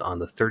Studios on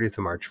the 30th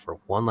of March for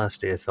one last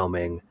day of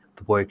filming.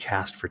 The boy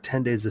cast for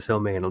 10 days of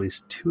filming, and at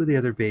least 2 of the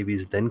other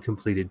babies then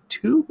completed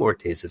 2 more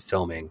days of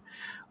filming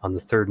on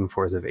the 3rd and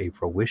 4th of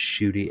April with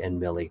Shooty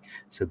and Millie.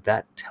 So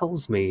that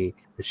tells me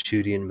that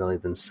Shooty and Millie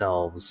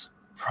themselves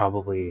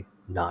probably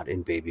not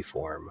in baby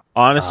form.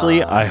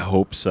 Honestly, I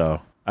hope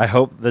so. I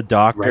hope the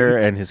doctor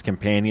and his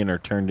companion are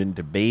turned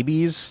into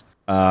babies.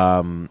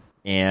 And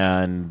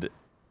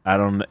I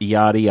don't know,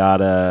 yada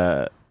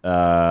yada.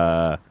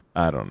 I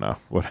don't know.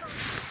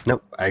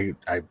 Nope.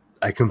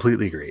 I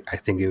completely agree. I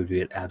think it would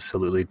be an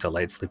absolutely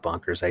delightfully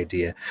bonkers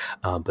idea.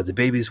 But the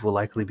babies will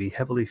likely be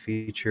heavily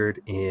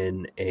featured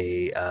in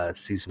a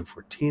season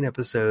 14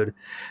 episode.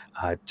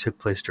 Took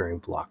place during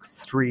Block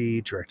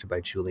 3, directed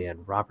by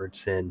Julianne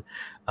Robertson.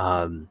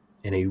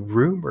 And a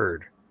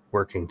rumored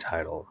working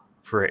title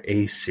for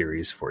a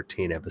Series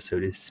 14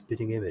 episode is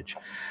Spitting Image.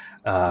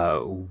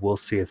 We'll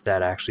see if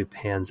that actually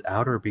pans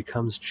out or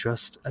becomes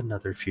just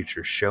another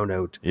future show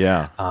note.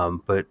 Yeah.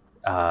 But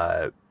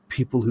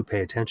people who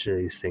pay attention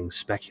to these things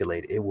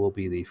speculate it will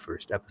be the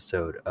first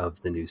episode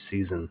of the new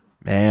season.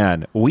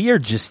 Man, we are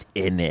just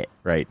in it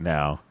right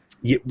now.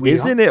 Yeah,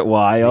 Isn't it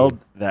wild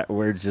that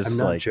we're just I'm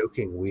not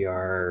joking. We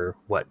are,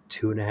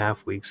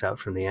 2.5 weeks out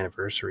from the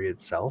anniversary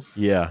itself?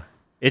 Yeah.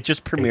 It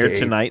just premiered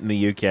tonight in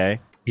the UK.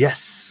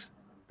 Yes,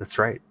 that's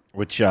right.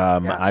 Which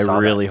I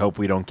really hope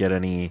we don't get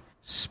any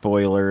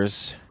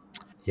spoilers.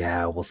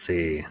 Yeah, we'll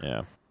see.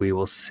 Yeah. We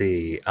will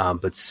see.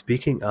 But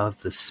speaking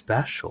of the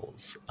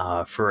specials,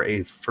 for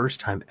a first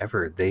time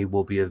ever, they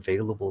will be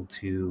available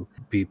to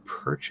be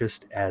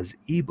purchased as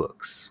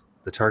ebooks.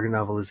 The Target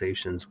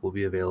novelizations will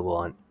be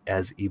available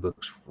as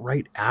ebooks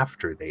right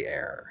after they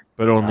air.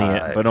 But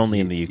only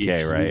in the If UK,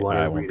 you right? want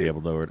I to won't read be it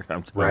able to order.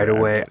 right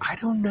away. I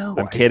don't know.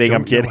 I'm kidding. I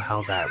I'm don't kidding. know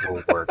how that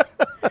will work.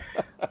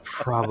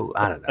 Probably.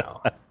 I don't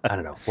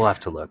know. We'll have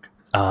to look.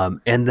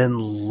 And then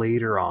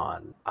later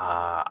on,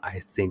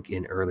 I think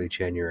in early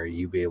January,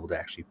 you'll be able to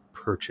actually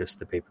purchase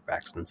the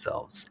paperbacks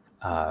themselves,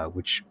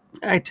 which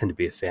I tend to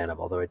be a fan of,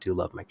 although I do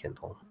love my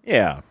Kindle.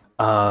 Yeah.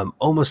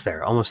 Almost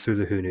there, almost through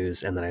the Who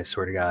News, and then I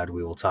swear to God,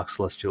 we will talk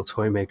Celestial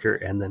Toymaker,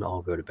 and then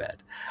I'll go to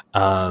bed.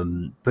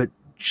 But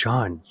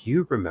John,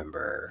 you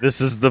remember This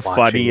is the watching...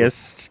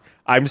 funniest.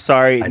 I'm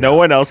sorry, no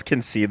one else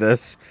can see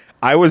this.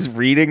 I was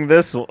reading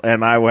this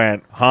and I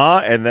went,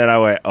 huh? And then I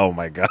went, oh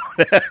my God.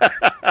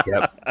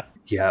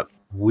 Yep.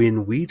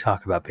 When we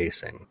talk about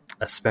pacing,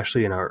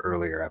 especially in our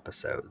earlier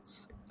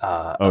episodes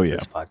of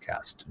this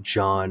podcast,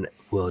 John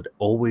would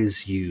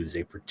always use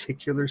a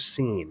particular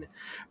scene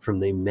from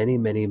the many,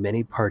 many,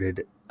 many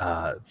parted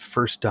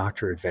First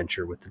Doctor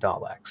adventure with the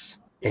Daleks.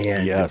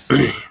 And yes,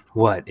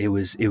 it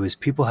was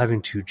people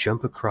having to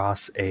jump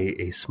across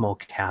a small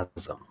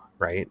chasm,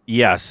 right?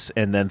 Yes,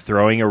 and then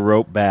throwing a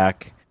rope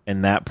back,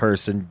 and that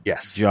person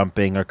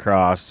jumping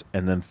across,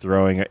 and then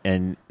throwing,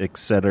 and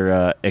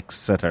etc.,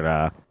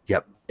 etc.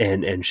 Yep,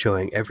 and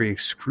showing every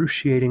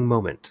excruciating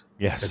moment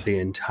of the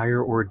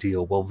entire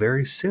ordeal. Well,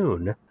 very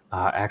soon,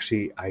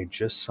 actually, I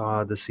just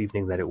saw this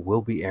evening that it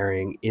will be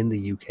airing in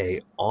the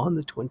UK on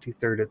the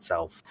 23rd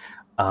itself.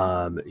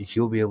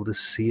 You'll be able to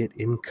see it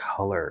in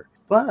color.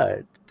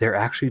 But they're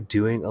actually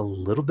doing a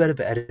little bit of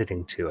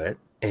editing to it,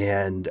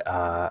 and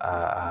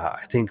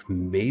I think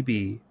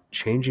maybe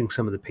changing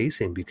some of the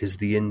pacing, because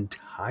the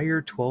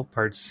entire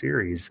 12-part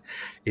series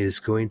is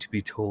going to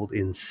be told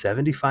in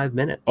 75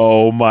 minutes.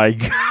 Oh my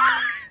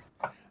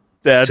God.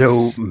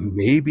 So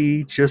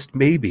maybe, just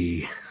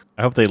maybe,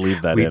 I hope they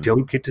leave that we in.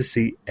 don't get to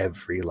see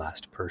every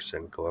last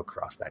person go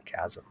across that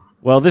chasm.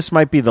 Well, this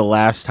might be the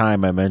last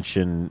time I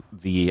mention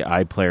the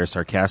iPlayer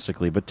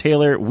sarcastically, but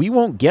Taylor, we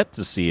won't get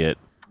to see it.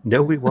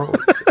 No, we won't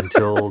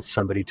until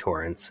somebody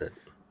torrents it.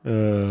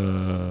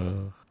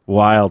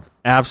 Wild,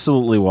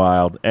 absolutely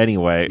wild.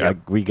 Anyway, I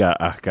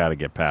gotta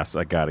get past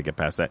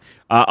that.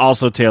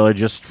 Also, Taylor,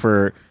 just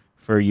for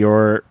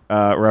your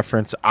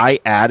reference, I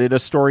added a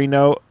story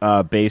note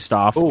based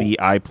off the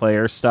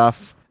iPlayer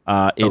stuff.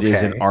 It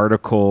is an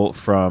article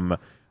from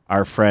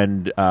our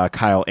friend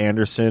Kyle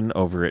Anderson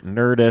over at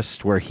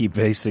Nerdist, where he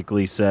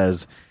basically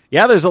says,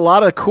 yeah, there's a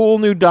lot of cool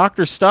new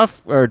Doctor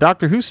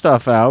Who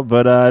stuff out,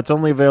 but it's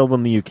only available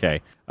in the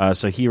UK.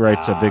 So he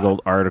writes a big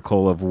old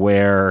article of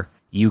where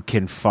you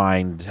can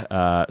find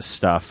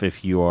stuff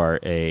if you are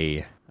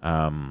an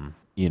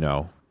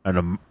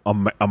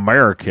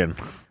American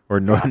or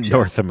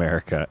North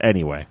America.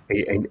 Anyway,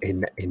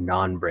 a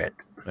non-Brit.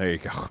 There you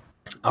go.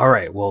 All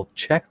right, well,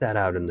 check that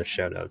out in the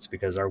show notes,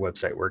 because our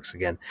website works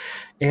again.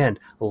 And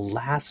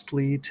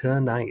lastly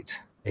tonight,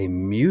 a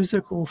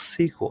musical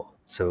sequel.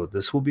 So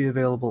this will be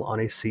available on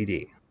a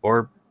CD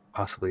or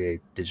possibly a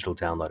digital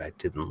download. I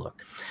didn't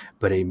look.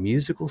 But a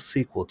musical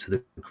sequel to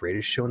The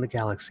Greatest Show in the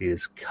Galaxy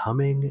is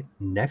coming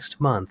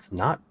next month,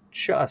 not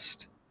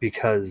just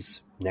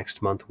because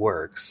next month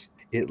works.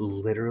 It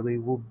literally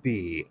will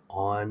be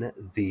on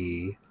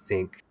the,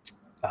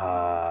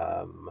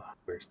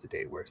 where's the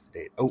date?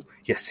 Oh,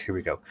 yes, here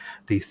we go.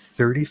 The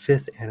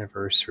 35th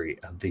anniversary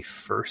of the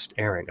first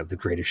airing of The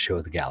Greatest Show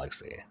of the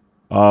Galaxy.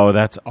 Oh,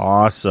 that's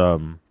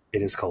awesome.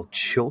 It is called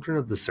Children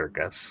of the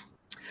Circus.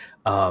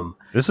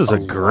 This is a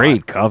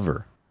great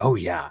cover. Oh,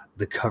 yeah.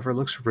 The cover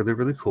looks really,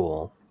 really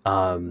cool.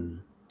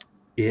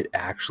 It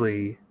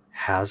actually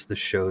has the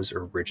show's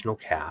original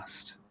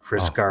cast.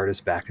 Chris Gard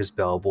is back as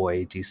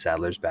Bellboy. Dee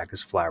Sadler's back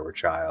as Flower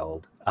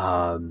Child.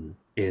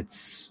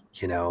 It's,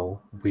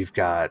 we've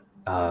got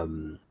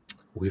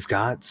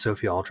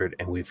Sophie Aldred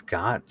and we've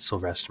got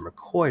Sylvester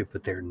McCoy,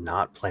 but they're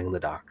not playing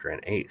the Doctor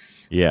and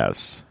Ace.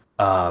 Yes.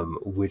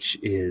 Which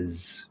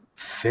is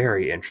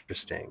very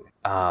interesting.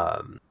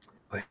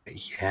 But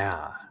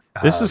yeah.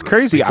 This is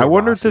crazy. I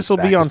wonder if this will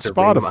be on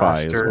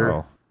Spotify as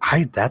well.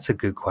 That's a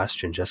good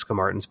question. Jessica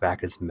Martin's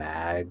back as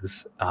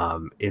Mags.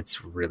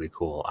 It's really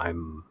cool.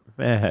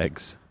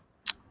 Mags.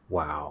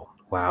 Wow.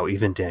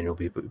 Even Daniel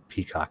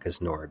Peacock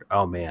as Nord.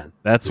 Oh man.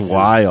 That's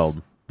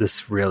wild.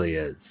 This really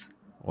is.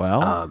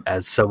 Well,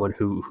 as someone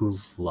who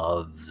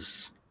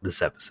loves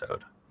this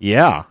episode.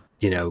 Yeah.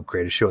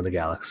 Greatest Show in the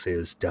Galaxy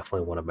is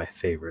definitely one of my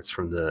favorites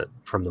from the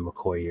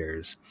McCoy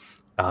years.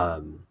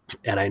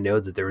 And I know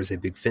that there was a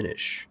Big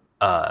Finish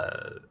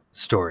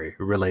story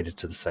related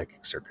to the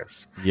Psychic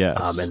Circus.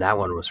 Yes. And that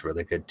one was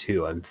really good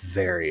too. I'm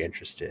very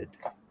interested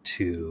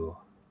to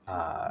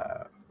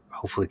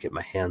hopefully get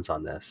my hands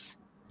on this.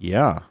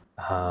 Yeah.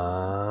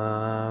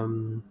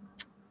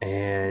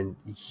 And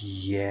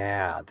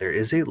yeah, there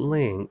is a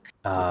link,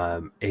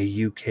 a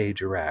UK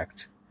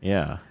direct.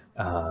 Yeah.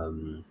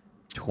 £20.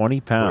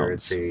 £20. Where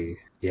it's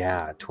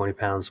Yeah, 20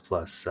 pounds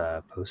plus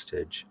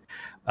postage.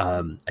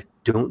 I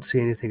don't see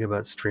anything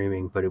about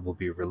streaming, but it will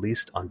be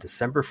released on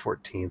December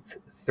 14th,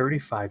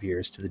 35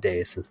 years to the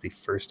day since the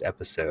first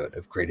episode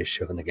of Greatest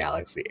Show in the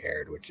Galaxy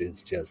aired, which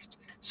is just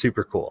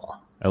super cool.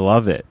 I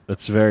love it.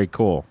 That's very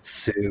cool.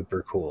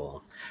 Super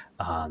cool.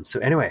 So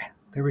anyway,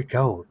 there we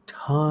go.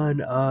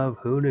 Ton of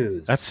Who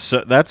News.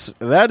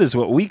 That is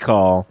what we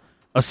call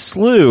a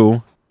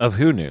slew of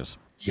Who News.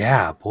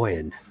 Yeah, boy.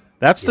 And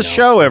that's the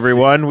show,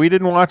 everyone. We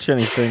didn't watch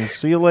anything.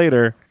 See you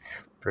later.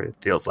 It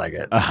feels like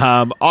it.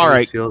 All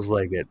right. Feels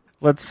like it.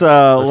 Let's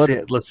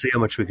see how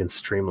much we can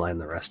streamline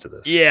the rest of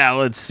this. Yeah,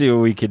 let's see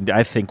what we can do.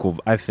 I think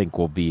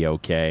we'll be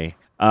okay.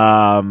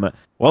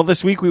 Well,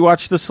 this week we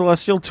watched The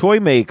Celestial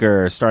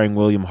Toymaker, starring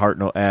William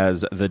Hartnell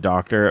as the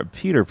Doctor,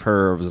 Peter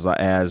Purves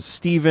as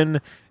Stephen,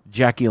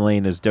 Jackie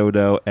Lane as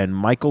Dodo, and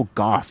Michael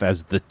Goff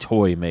as the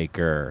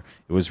Toymaker.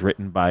 It was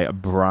written by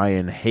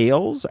Brian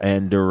Hales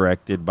and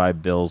directed by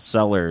Bill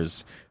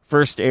Sellers.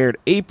 First aired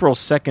April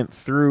 2nd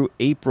through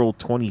April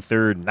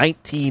 23rd,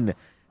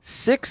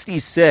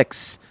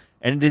 1966.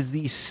 And it is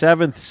the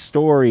 7th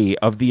story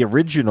of the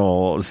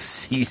original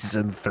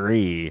Season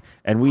 3.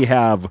 And we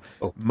have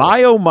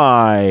My Oh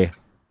My,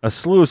 a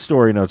slew of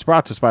story notes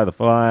brought to us by the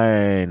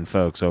fine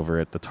folks over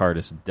at the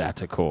TARDIS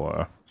Data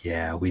Core.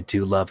 Yeah, we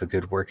do love a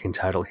good working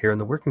title here. And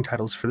the working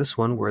titles for this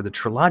one were the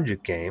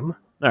Trilogic Game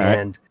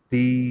and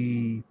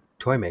the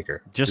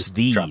Toymaker. Just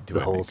the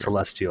whole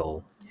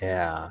Celestial.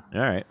 Yeah.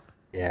 All right.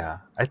 Yeah.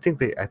 I think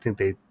they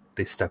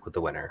stuck with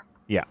the winner.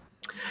 Yeah.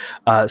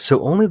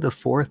 So only the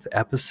 4th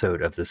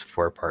episode of this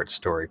 4-part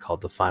story,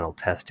 called The Final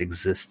Test,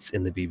 exists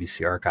in the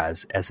BBC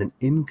archives as an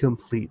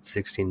incomplete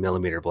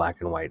 16mm black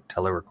and white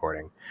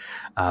telerecording,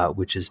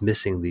 which is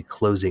missing the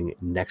closing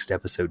next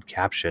episode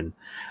caption.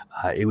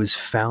 It was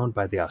found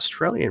by the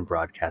Australian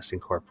Broadcasting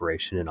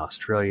Corporation in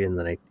Australia in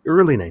the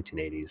early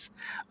 1980s,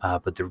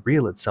 but the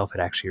reel itself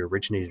had actually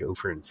originated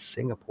over in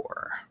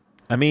Singapore.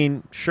 I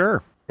mean,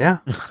 sure. Yeah.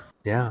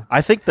 Yeah,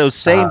 I think those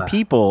same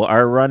people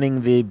are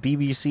running the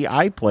BBC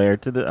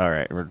iPlayer to the. All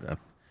right, we're done.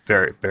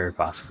 Very, very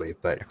possibly,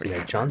 but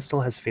John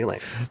still has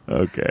feelings.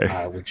 Okay,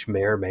 which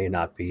may or may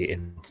not be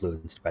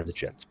influenced by the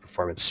Jets'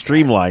 performance.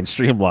 Streamline.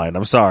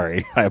 I'm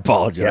sorry, I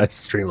apologize. Yeah,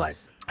 streamline.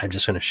 I'm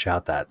just going to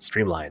shout that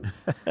streamline.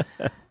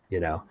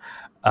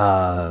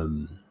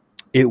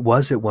 It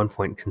was at one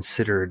point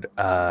considered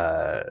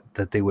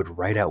that they would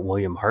write out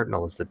William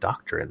Hartnell as the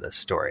Doctor in this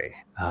story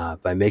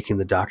by making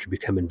the Doctor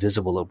become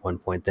invisible at one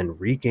point, then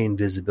regain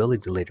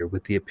visibility later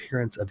with the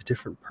appearance of a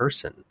different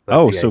person.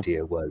 But the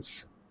idea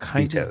was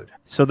vetoed.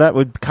 So that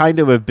would kind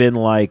of have been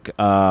like,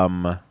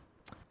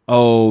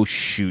 oh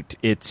shoot,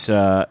 it's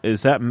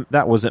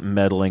that wasn't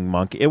Meddling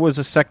Monk. It was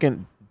a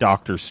second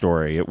Doctor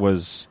story. It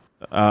was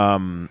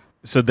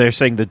so they're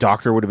saying the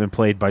Doctor would have been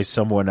played by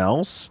someone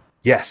else.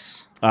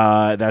 Yes.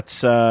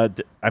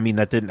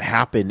 That didn't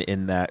happen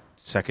in that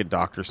second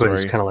Doctor story. But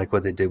it's kind of like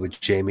what they did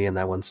with Jamie in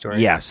that one story.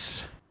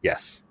 Yes.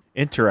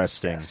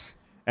 Interesting. Yes.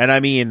 And I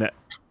mean,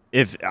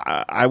 if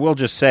I will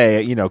just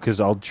say, because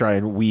I'll try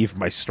and weave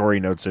my story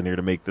notes in here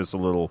to make this a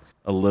little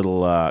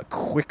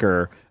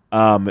quicker.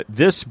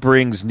 This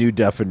brings new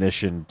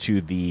definition to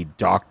the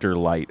Dr.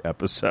 Light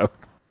episode.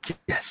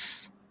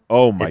 Yes.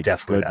 Oh my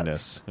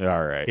goodness. Does.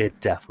 All right. It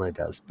definitely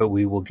does, but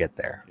we will get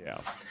there. Yeah.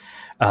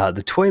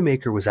 The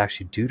Toymaker was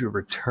actually due to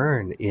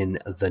return in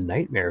The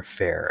Nightmare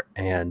Fair,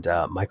 and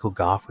Michael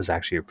Goff was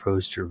actually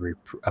approached to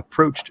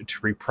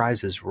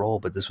reprise his role,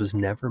 but this was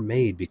never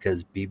made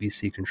because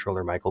BBC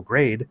controller Michael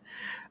Grade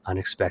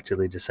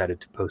unexpectedly decided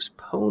to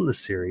postpone the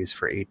series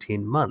for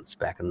 18 months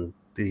back in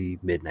the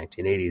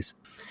mid-1980s.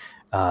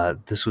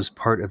 This was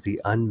part of the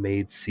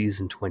unmade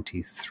Season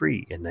 23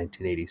 in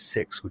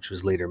 1986, which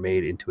was later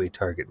made into a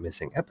Target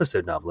Missing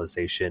episode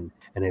novelization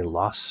and a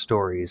Lost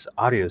Stories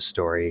audio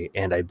story,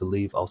 and I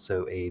believe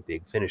also a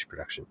Big Finish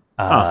production.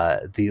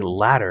 The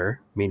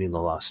latter, meaning the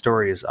Lost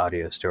Stories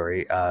audio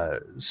story,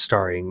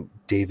 starring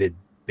David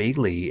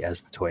Bailey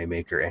as the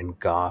Toymaker and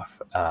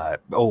Goff,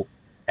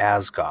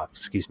 as Goff,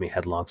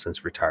 had long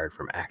since retired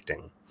from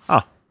acting.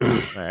 All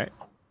right.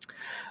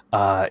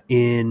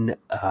 In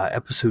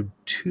episode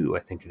 2, I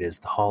think it is,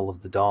 The Hall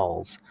of the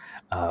Dolls,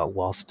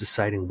 whilst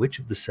deciding which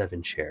of the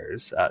 7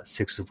 chairs,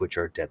 6 of which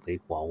are deadly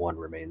while 1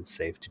 remains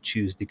safe, to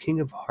choose, the King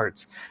of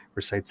Hearts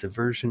recites a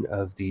version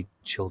of the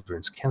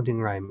children's counting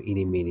rhyme,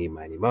 Eeny, Meeny,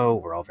 Miny, Mo.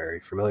 We're all very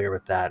familiar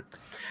with that,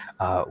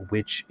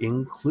 which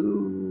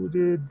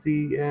included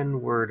the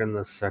N-word in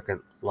the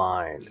second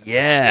line.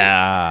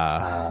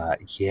 Yeah.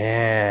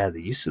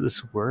 The use of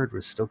this word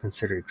was still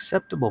considered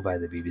acceptable by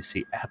the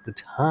BBC at the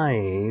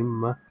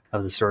time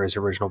of the story's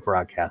original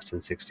broadcast in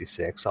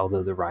 1966,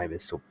 although the rhyme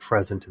is still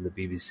present in the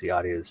BBC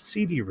Audio's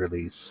CD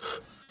release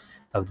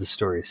of the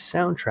story's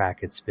soundtrack.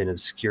 It's been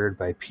obscured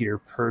by Peter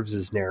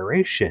Purves'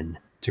 narration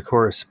to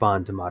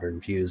correspond to modern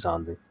views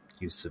on the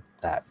use of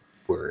that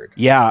word.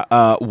 Yeah,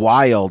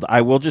 wild.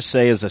 I will just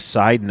say as a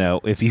side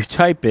note, if you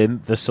type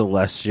in the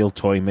Celestial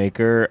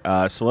Toymaker,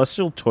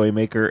 Celestial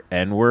Toymaker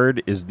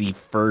N-word is the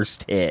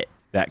first hit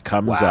that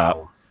comes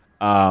up.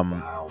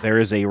 Wow. There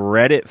is a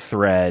Reddit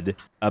thread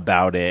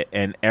about it,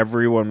 and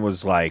everyone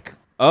was like,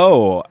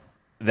 "Oh,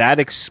 that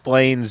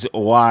explains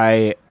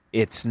why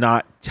it's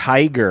not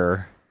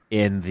tiger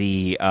in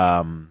the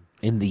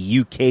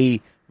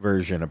UK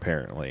version.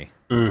 Apparently,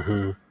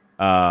 it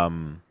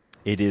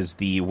is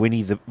the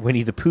Winnie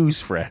the Pooh's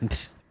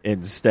friend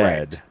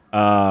instead."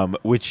 Right.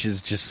 Which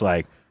is just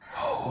like,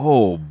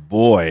 oh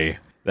boy,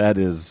 that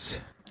is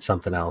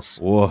something else.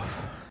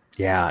 Woof.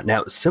 Yeah.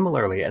 Now,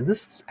 similarly, and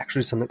this is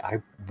actually something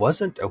I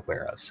wasn't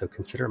aware of, so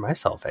consider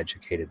myself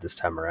educated this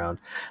time around.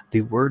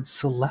 The word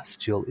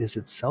celestial is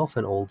itself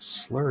an old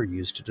slur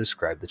used to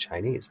describe the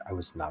Chinese. I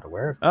was not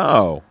aware of this.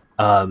 Oh.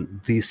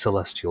 The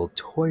Celestial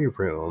Toy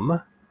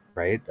Room,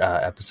 right?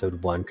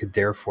 Episode 1 could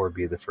therefore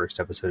be the first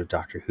episode of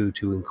Doctor Who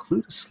to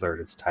include a slur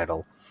in its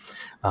title.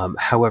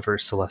 However,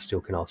 celestial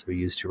can also be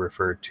used to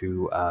refer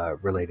to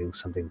relating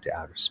something to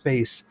outer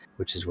space,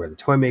 which is where the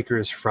Toymaker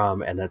is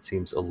from, and that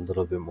seems a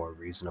little bit more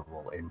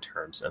reasonable in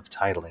terms of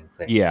titling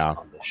things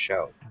on this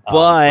show.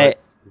 But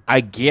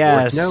I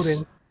guess... Worth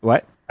noting.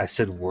 What? I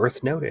said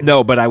worth noting.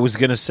 No, but I was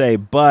going to say,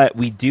 but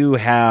we do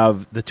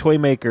have the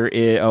Toymaker.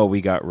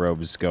 We got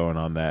robes going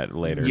on that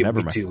later. Yeah, Never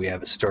we mind. do. We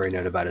have a story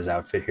note about his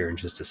outfit here in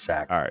just a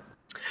sec. All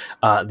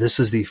right. This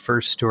was the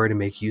first story to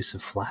make use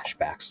of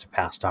flashbacks to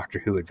past Doctor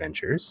Who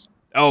adventures.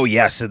 Oh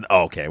yes, and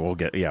okay, we'll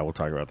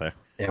talk about that,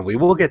 and we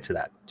will get to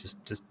that.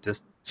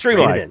 Just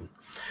streamline.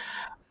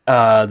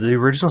 The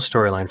original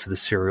storyline for the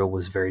serial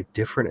was very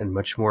different and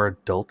much more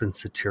adult and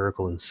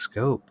satirical in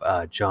scope.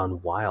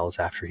 John Wiles,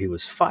 after he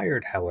was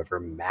fired, however,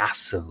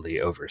 massively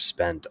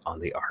overspent on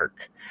the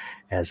arc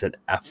as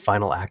a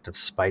final act of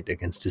spite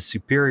against his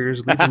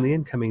superiors, leaving the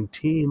incoming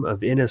team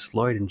of Innes,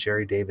 Lloyd, and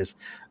Jerry Davis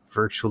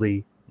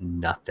virtually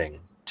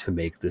nothing to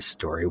make this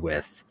story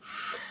with.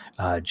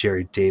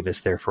 Jerry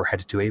Davis therefore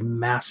had to do a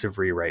massive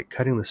rewrite,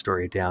 cutting the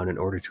story down in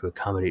order to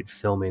accommodate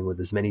filming with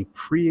as many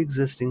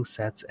pre-existing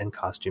sets and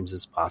costumes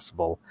as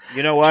possible.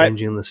 You know what?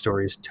 Changing the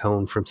story's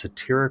tone from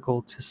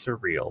satirical to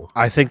surreal.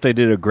 I think they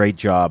did a great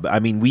job. I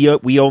mean,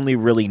 we only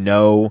really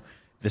know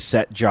the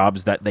set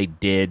jobs that they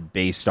did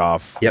based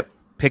off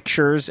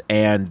pictures,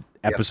 and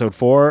episode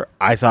 4,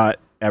 I thought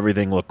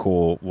everything looked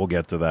cool. We'll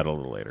get to that a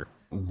little later.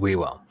 We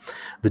will.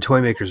 The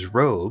Toymaker's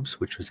robes,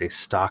 which was a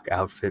stock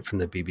outfit from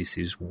the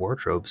BBC's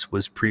wardrobes,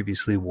 was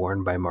previously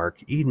worn by Mark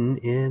Eden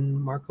in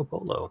Marco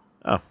Polo.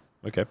 Oh,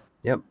 okay.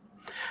 Yep.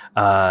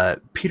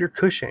 Peter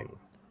Cushing,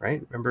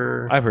 right?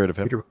 Remember? I've heard of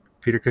him.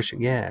 Peter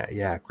Cushing,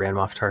 yeah. Grand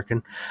Moff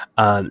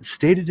Tarkin,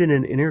 stated in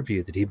an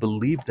interview that he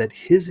believed that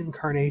his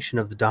incarnation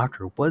of the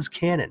Doctor was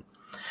canon.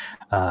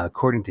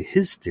 According to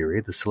his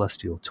theory, the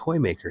Celestial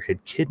Toymaker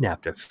had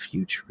kidnapped a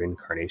future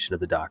incarnation of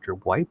the Doctor,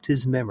 wiped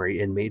his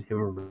memory, and made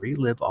him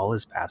relive all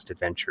his past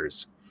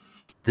adventures.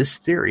 This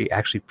theory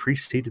actually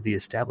preceded the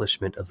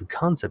establishment of the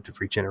concept of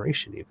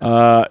regeneration, even.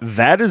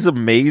 That is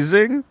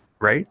amazing.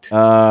 Right?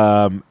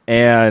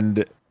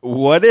 And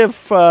what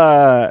if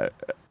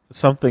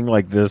something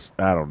like this,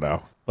 I don't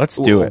know. Let's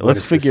do it.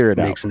 Let's figure it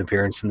out. Makes an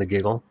appearance in the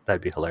Giiggle?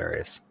 That'd be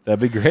hilarious. That'd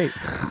be great.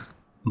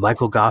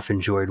 Michael Goff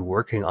enjoyed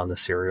working on the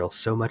serial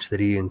so much that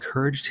he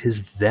encouraged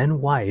his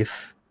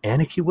then-wife,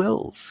 Anneke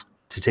Wills,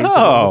 to take the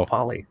role of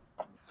Polly.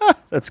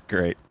 That's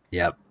great.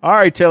 Yep. All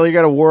right, Taylor, you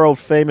got a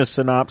world-famous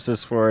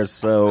synopsis for us,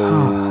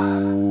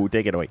 so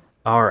take it away.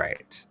 All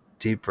right.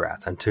 Deep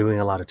breath. I'm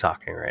doing a lot of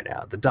talking right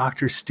now. The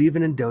Doctor,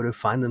 Stephen, and Dodo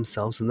find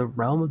themselves in the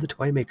realm of the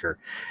Toymaker,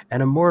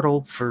 an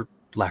immortal, for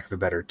lack of a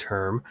better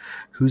term,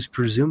 who's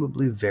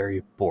presumably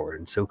very bored,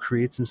 and so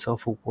creates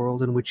himself a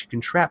world in which he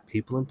can trap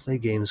people and play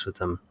games with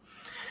them.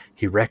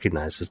 He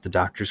recognizes the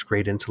Doctor's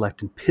great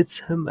intellect and pits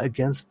him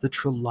against the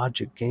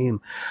Trilogic game,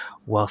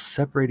 while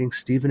separating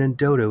Stephen and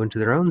Dodo into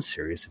their own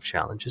series of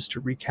challenges to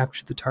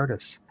recapture the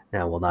TARDIS.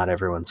 Now, while not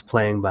everyone's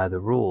playing by the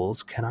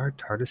rules, can our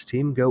TARDIS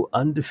team go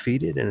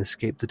undefeated and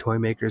escape the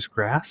Toymaker's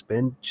grasp?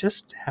 And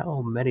just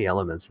how many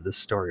elements of this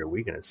story are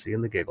we going to see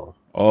in the Giiggle?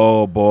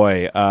 Oh,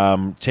 boy.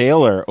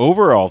 Taylor,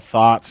 overall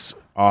thoughts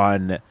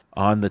on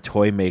the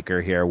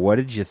Toymaker here. What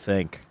did you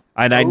think?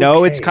 And I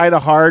know it's kind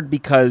of hard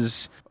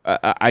because...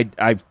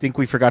 I think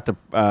we forgot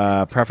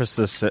to preface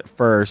this at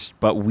first,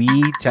 but we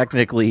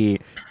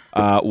technically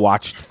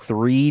watched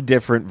 3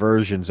 different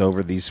versions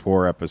over these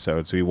 4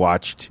 episodes.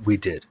 We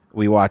did.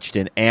 We watched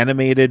an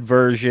animated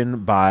version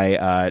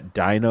by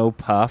Dino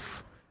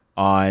Puff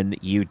on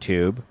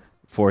YouTube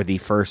for the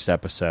first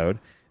episode.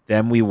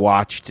 Then we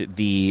watched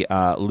the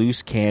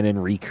loose cannon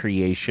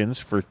recreations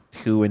for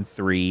 2 and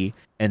 3,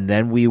 and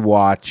then we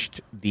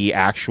watched the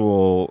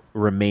actual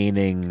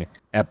remaining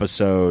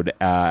episode,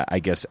 I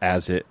guess,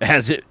 as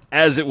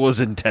it was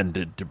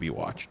intended to be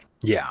watched.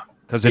 Yeah,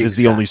 because it is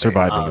the only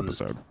surviving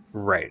episode.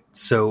 Right.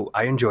 So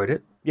I enjoyed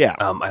it. Yeah.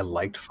 I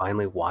liked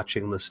finally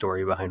watching the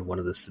story behind one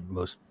of the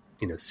most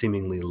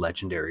seemingly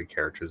legendary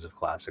characters of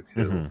classic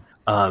Who.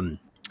 Mm-hmm.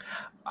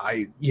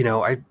 I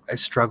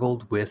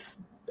struggled with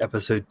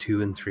episode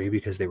 2 and 3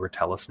 because they were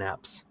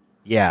telesnaps.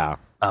 Yeah.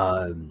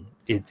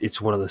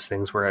 It's one of those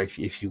things where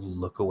if you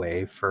look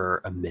away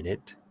for a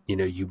minute,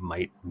 you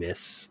might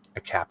miss a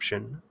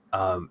caption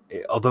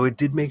Although it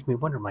did make me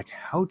wonder, I'm like,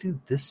 how do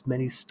this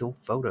many still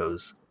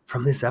photos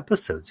from these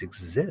episodes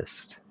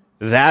exist?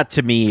 That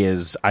to me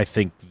is, I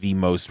think, the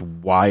most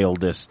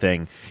wildest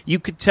thing. You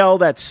could tell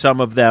that some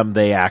of them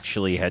they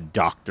actually had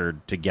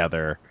doctored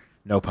together.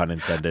 No pun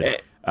intended.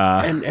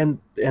 And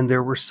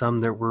there were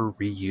some that were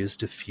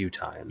reused a few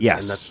times.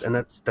 Yes, and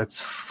that's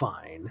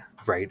fine,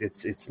 right?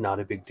 It's not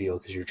a big deal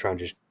because you're trying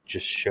to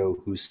just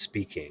show who's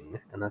speaking,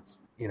 and that's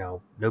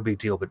no big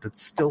deal. But it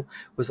still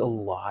was a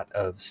lot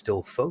of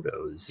still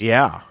photos.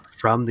 Yeah,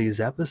 from these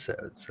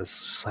episodes.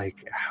 It's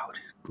like,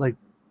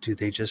 do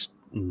they just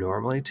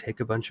normally take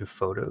a bunch of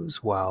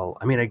photos while,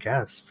 I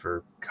guess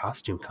for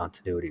costume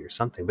continuity or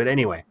something, but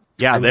anyway.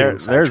 Yeah,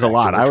 there's a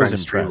lot. I was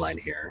impressed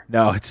here.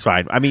 No, it's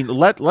fine.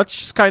 Let's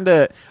just kind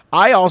of.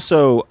 I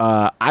also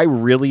I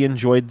really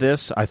enjoyed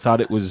this. I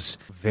thought it was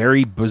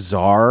very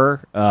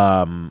bizarre,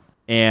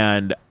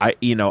 and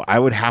I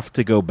would have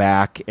to go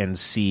back and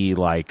see,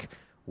 like,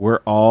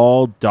 were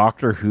all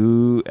Doctor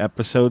Who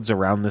episodes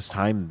around this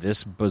time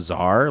this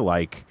bizarre?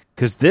 Like,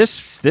 because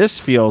this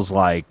feels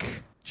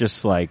like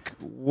just like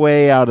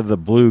way out of the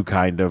blue,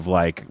 kind of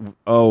like,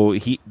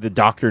 the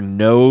Doctor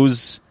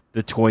knows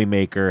the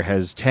Toymaker,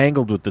 has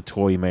tangled with the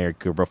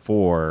Toymaker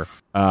before,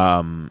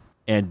 and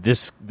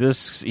this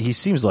he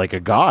seems like a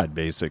god,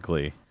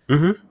 basically.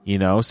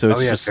 Mm-hmm. So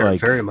it's just like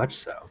very much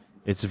so.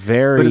 It's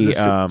very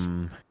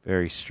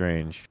very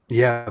strange.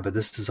 Yeah, but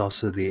this is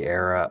also the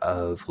era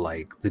of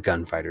like the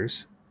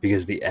gunfighters,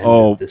 because the end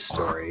of this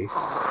story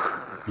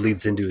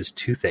leads into his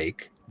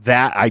toothache.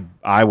 That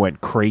I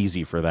went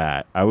crazy for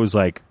that. I was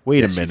like,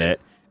 wait a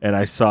minute, and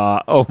I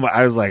saw.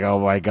 I was like,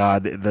 oh my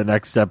god, the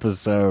next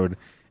episode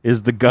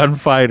is the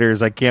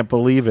gunfighters. I can't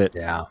believe it.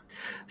 Yeah.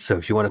 So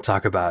if you want to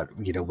talk about,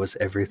 was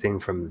everything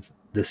from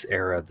this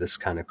era this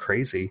kind of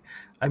crazy?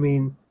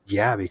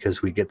 Yeah,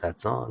 because we get that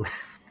song.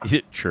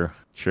 True.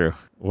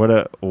 What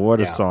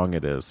a song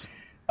it is.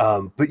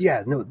 But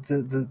yeah, no,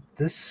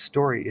 this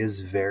story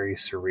is very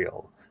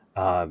surreal.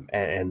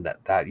 And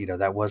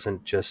that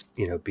wasn't just,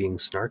 being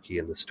snarky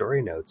in the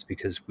story notes,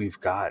 because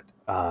we've got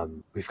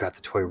the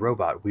toy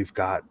robot. We've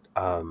got,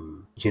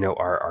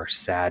 our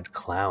sad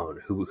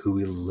clown who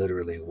we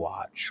literally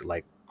watch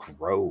like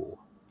grow.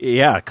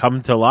 Yeah.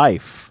 Come to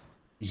life.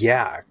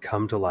 Yeah.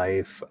 Come to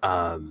life.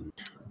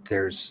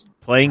 There's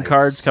playing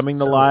cards coming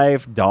to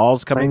life,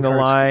 dolls coming to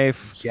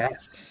life.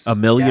 Yes. A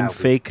million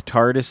fake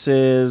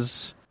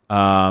TARDISes.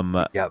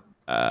 Yep.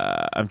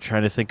 I'm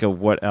trying to think of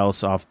what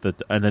else an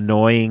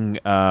annoying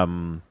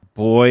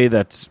boy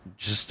that's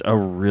just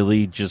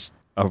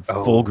a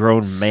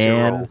full-grown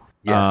man.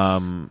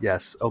 Yes.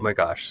 Yes. Oh my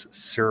gosh.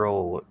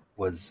 Cyril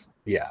was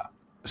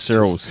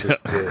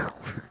just the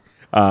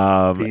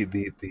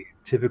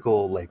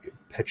typical like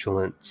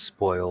petulant,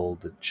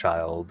 spoiled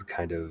child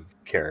kind of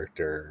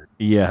character.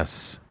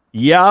 Yes.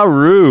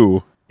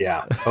 Yaru.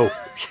 Yeah. Oh.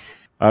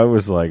 I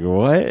was like,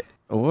 what?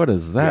 What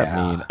does that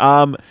mean?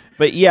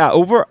 But yeah,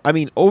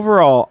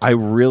 overall, I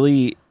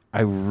really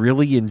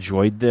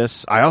enjoyed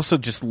this. I also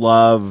just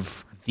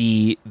love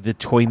the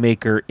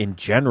Toymaker in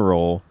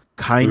general.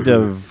 Kind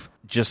of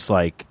just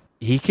like,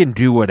 he can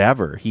do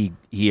whatever. He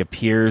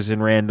appears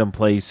in random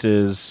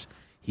places.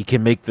 He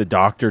can make the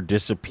Doctor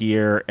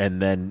disappear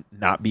and then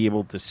not be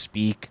able to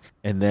speak,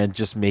 and then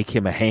just make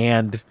him a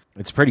hand.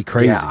 It's pretty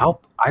crazy. Yeah,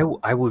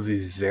 I would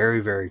be very,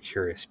 very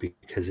curious,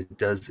 because it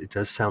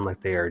does sound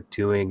like they are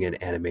doing an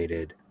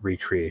animated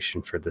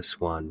recreation for this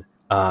one.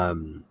 I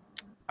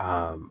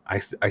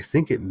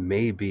think it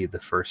may be the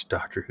first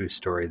Doctor Who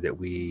story that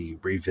we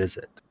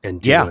revisit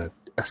and do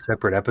a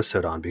separate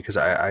episode on, because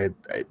I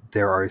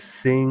there are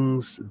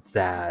things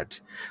that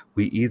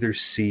we either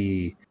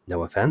see,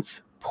 no offense,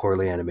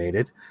 poorly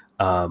animated,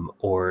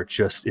 or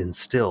just in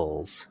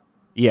stills.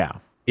 Yeah.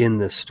 In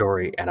this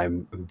story, and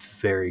I'm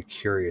very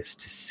curious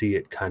to see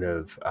it kind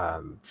of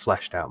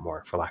fleshed out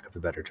more, for lack of a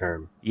better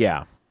term.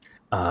 Yeah.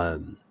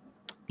 We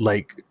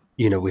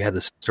had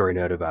the story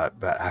note about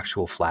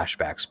actual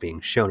flashbacks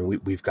being shown,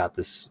 and we've got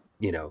this,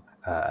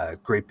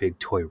 great big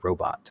toy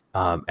robot.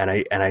 And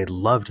I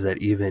loved that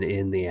even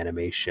in the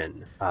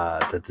animation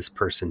that this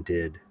person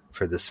did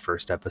for this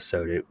first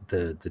episode,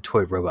 the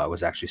toy robot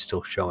was actually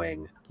still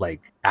showing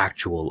like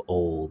actual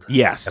old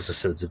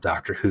episodes of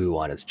Doctor Who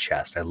on his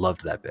chest. I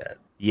loved that bit.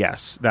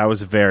 Yes, that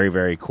was very,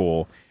 very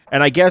cool.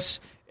 And I guess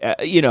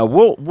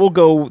we'll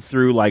go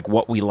through like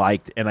what we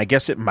liked, and I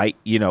guess it might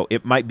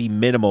be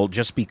minimal,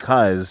 just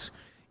because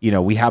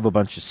we have a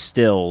bunch of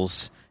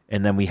stills,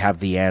 and then we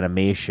have the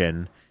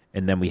animation,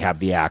 and then we have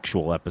the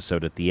actual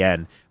episode at the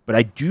end. But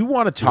I do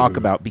want to talk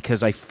about,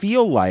 because I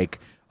feel like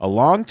a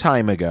long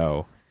time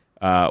ago,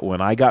 when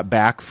I got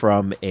back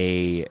from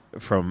a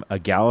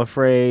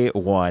Gallifrey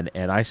one,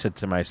 and I said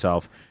to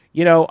myself,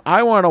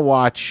 I want to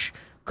watch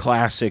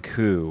classic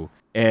Who,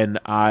 and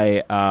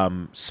I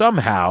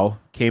somehow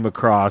came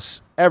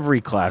across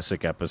every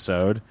classic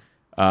episode.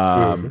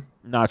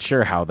 Not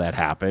sure how that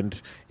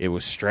happened. It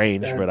was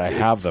strange, but I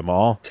have them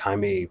all.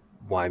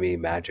 Timey-wimey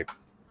magic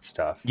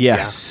stuff.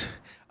 Yes.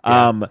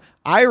 Yeah.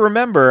 I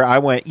remember I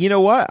went, you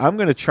know what? I'm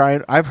going to try.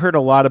 I've heard a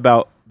lot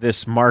about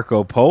this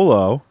Marco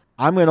Polo.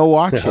 I'm going to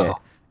watch it.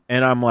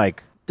 And I'm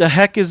like, the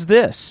heck is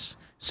this?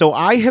 So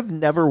I have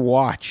never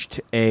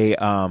watched a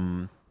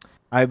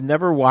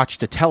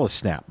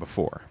telesnap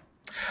before.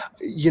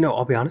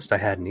 I'll be honest, I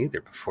hadn't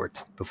either before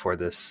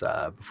this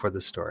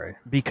story.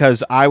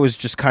 Because I was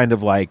just kind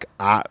of like,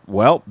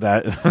 well,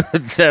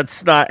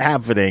 that's not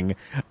happening.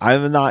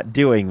 I'm not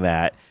doing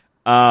that.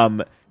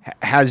 That's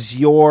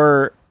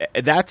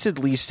at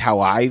least how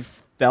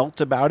I've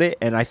felt about it,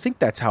 and I think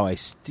that's how I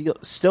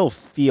still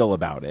feel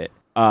about it.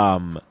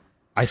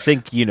 I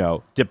think,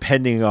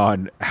 depending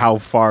on how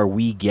far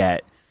we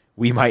get,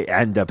 we might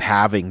end up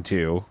having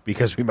to,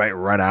 because we might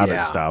run out of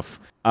stuff.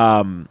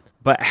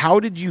 But how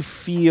did you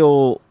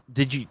feel?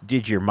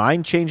 Did your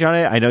mind change on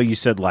it? I know you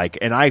said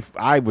and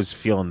I was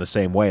feeling the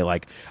same way.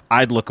 Like,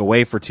 I'd look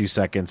away for 2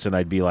 seconds and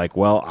I'd be like,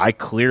 well, I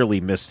clearly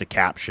missed a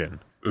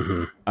caption.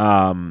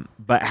 Mm-hmm.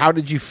 But how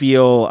did you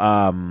feel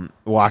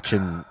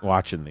watching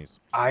these?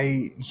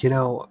 I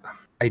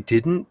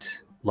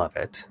didn't love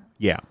it.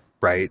 Yeah.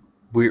 Right.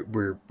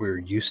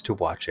 We're used to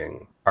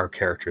watching our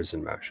characters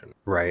in motion,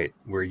 right?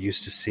 We're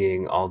used to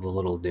seeing all the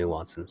little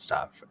nuance and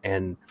stuff.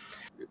 And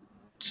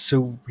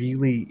so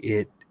really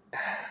it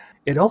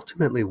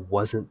ultimately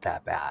wasn't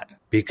that bad,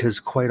 because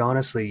quite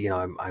honestly,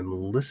 I'm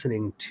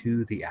listening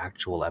to the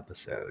actual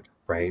episode,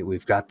 right?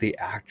 We've got the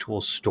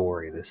actual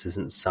story. This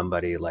isn't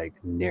somebody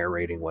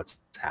narrating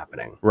what's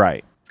happening.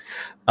 Right.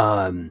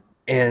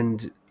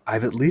 And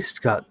I've at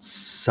least got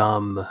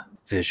some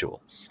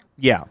visuals.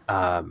 Yeah.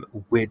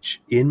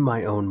 Which in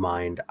my own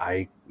mind,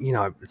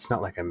 it's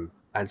not like I'm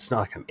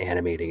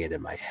animating it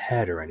in my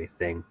head or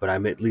anything, but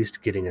I'm at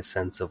least getting a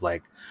sense of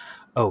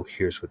oh,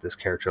 here's what this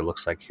character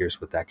looks like.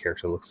 Here's what that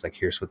character looks like.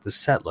 Here's what the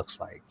set looks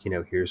like.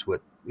 Here's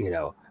what,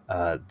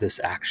 this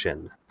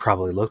action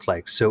probably looked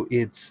like. So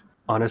it's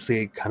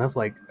honestly kind of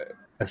like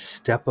a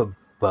step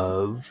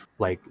above,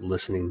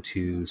 listening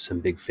to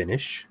some Big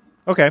Finish.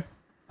 Okay.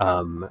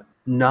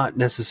 Not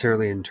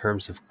necessarily in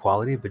terms of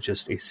quality, but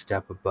just a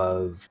step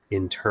above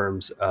in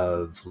terms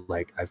of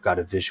I've got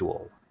a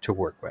visual to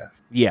work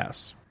with.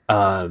 Yes.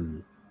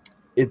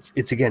 It's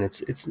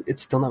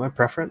still not my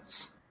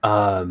preference.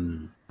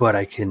 But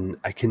I can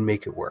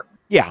make it work.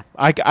 Yeah,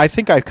 I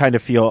think I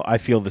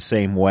feel the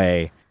same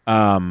way.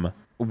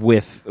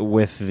 With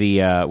the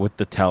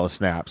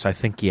telesnaps, I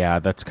think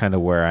that's kind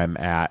of where I'm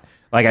at.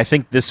 I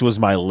think this was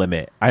my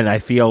limit, and I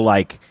feel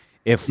like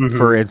if,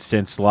 for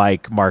instance,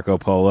 Marco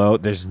Polo,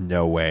 there's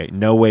no way,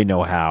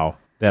 no how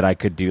that I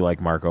could do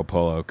Marco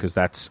Polo, because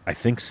that's, I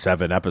think,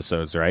 7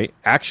 episodes, right?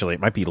 Actually,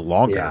 it might be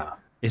longer. Yeah.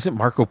 Isn't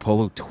Marco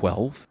Polo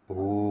 12?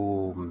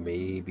 Oh,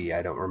 maybe.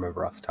 I don't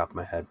remember off the top of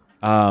my head.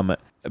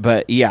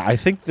 But yeah, I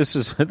think this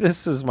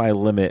is my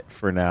limit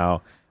for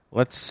now.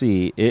 Let's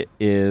see. It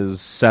is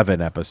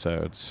 7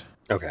 episodes.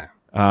 Okay.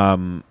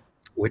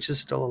 Which is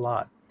still a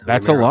lot.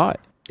 That's a lot.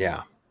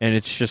 Yeah. And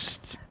it's just,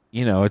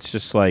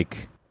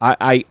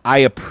 I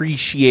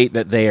appreciate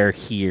that they are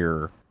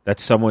here, that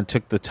someone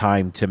took the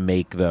time to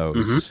make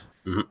those.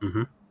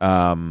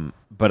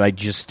 But I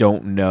just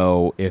don't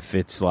know if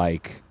it's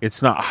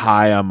it's not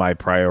high on my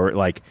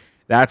priority.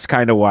 That's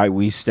kind of why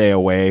we stay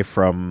away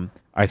from,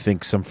 I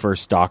think, some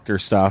First Doctor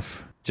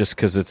stuff, just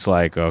because it's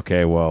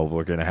okay, well,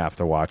 we're going to have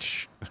to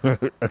watch a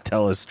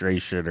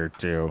telestration or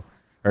two,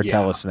 or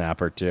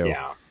telesnap or two.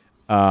 Yeah.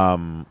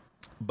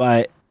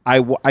 But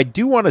I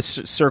do want to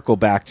circle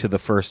back to the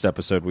first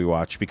episode we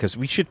watched, because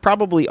we should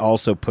probably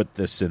also put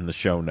this in the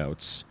show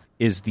notes.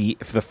 Is the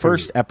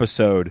first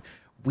episode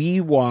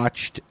we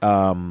watched?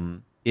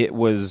 It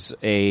was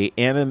a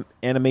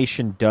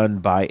animation done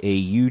by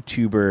a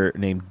YouTuber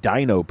named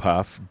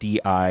Dinopuff,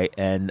 Dinopuff,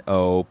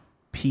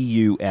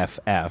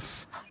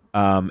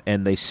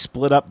 and they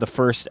split up the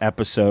first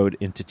episode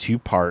into 2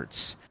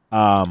 parts.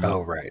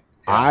 Right.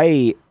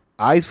 Yeah.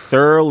 I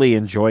thoroughly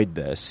enjoyed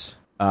this.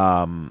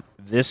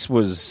 This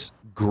was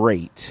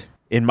great,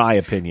 in my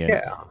opinion.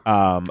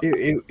 Yeah.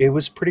 It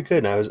was pretty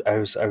good. And I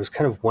was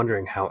kind of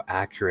wondering how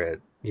accurate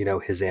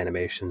his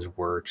animations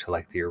were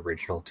to the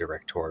original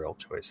directorial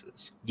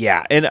choices.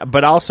 Yeah,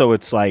 but also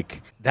it's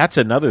that's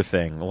another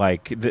thing.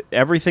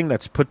 Everything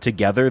that's put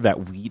together that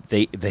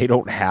they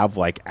don't have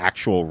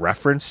actual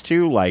reference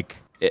to.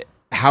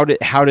 How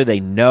do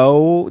they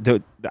know?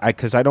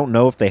 Because I don't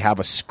know if they have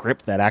a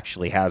script that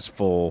actually has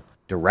full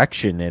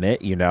direction in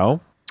it.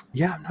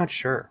 Yeah, I'm not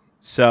sure.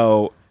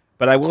 So,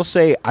 but I will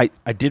say I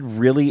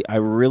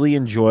really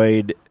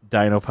enjoyed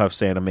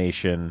Dinopuff's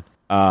animation.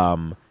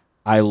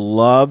 I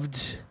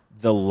loved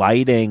the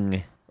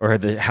lighting, or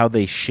how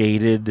they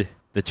shaded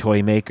the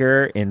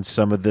Toymaker in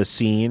some of the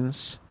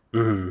scenes.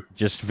 Mm-hmm.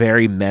 Just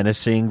very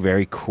menacing,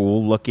 very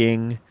cool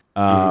looking.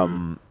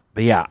 But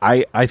yeah,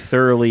 I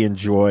thoroughly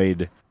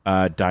enjoyed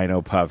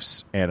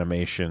Dinopuff's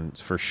animations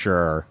for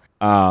sure.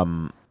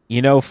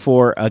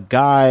 For a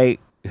guy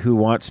who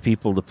wants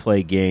people to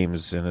play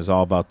games and is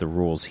all about the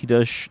rules, he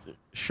does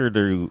sure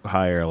do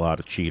hire a lot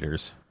of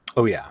cheaters.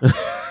 Oh yeah.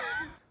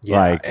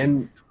 Yeah,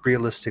 and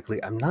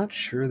realistically, I'm not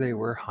sure they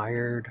were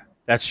hired.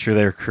 That's true.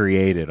 They're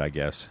created, I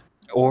guess.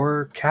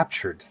 Or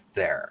captured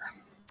there.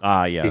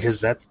 Ah, yes. Because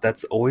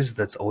that's always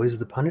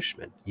the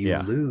punishment. You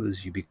Yeah.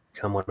 lose, you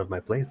become one of my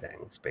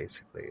playthings,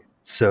 basically.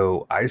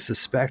 So I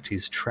suspect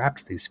he's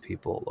trapped these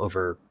people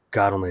over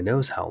God only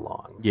knows how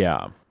long.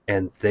 Yeah.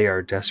 And they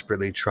are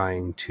desperately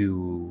trying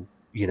to,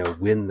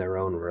 win their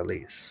own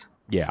release.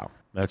 Yeah,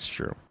 that's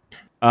true.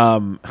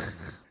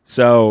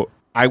 So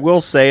I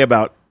will say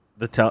about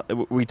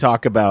we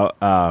talk about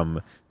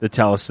the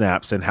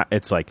telesnaps and how,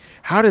 it's like,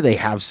 how do they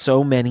have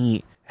so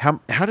many?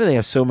 How do they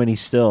have so many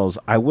stills?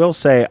 I will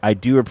say I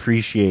do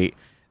appreciate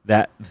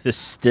that the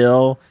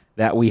still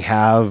that we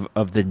have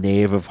of the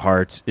Knave of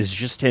Hearts is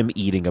just him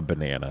eating a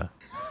banana.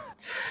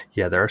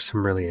 Yeah, there are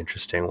some really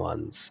interesting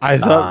ones. I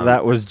thought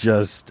that was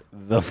just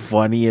the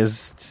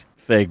funniest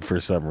thing for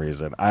some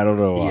reason. I don't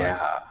know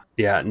why.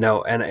 Yeah,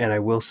 no, and I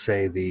will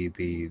say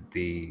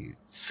the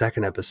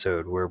second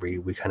episode where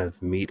we kind of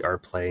meet our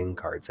playing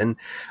cards, and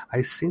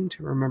I seem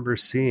to remember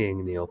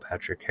seeing Neil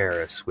Patrick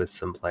Harris with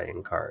some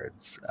playing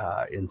cards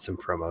in some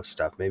promo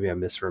stuff. Maybe I'm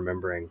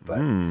misremembering, but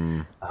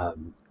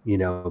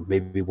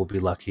maybe we'll be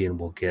lucky and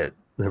we'll get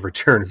the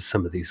return of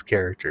some of these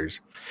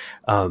characters.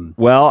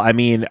 Well, I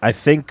mean, I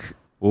think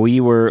we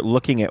were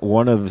looking at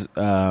one of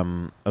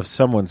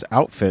someone's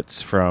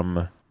outfits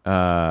from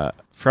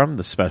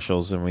the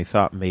specials, and we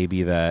thought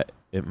maybe that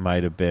it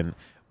might have been,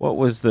 what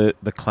was the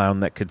clown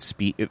that could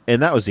speak?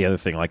 And that was the other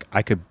thing. Like,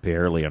 I could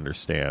barely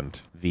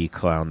understand the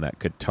clown that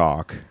could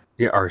talk.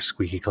 Yeah, our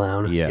squeaky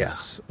clown.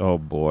 Yes. Yeah. Oh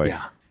boy.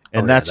 Yeah.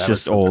 And that's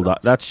just old.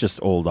 That's just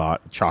old.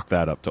 Chalk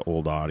that up to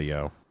old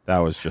audio. That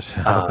was just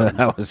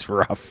that was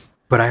rough.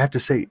 But I have to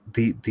say,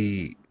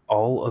 the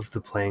all of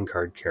the playing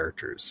card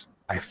characters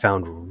I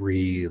found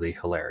really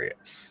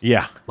hilarious.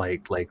 Yeah.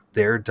 Like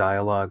their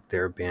dialogue,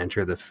 their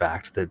banter, the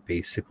fact that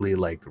basically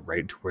like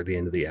right toward the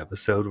end of the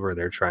episode where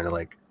they're trying to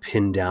like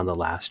pin down the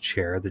last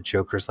chair, the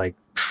Joker's like,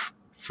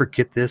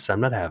 forget this, I'm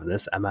not having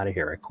this, I'm out of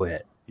here, I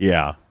quit.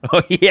 Yeah.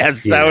 Oh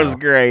yes, that was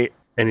great.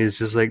 And he's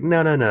just like,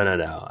 no.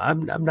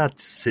 I'm not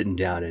sitting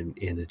down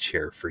in the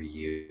chair for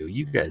you.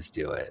 You guys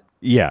do it.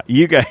 Yeah,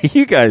 you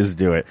guys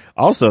do it.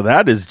 Also,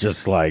 that is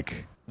just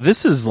like,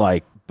 this is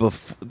like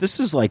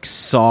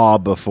Saw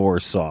before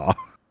Saw,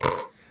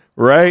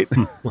 right?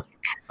 Oh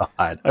my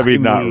God. I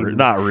mean,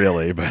 not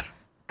really, but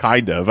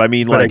kind of. I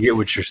mean, I get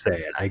what you're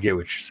saying.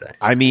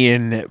 I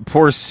mean,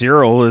 poor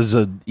Cyril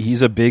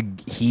he's a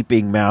big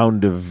heaping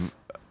mound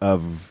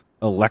of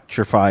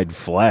electrified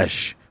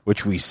flesh,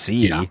 which we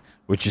see,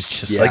 which is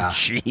just like,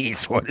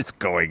 geez, what is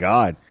going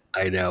on?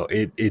 I know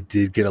it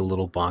did get a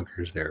little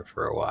bonkers there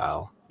for a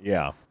while.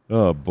 Yeah.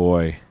 Oh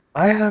boy.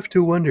 I have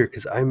to wonder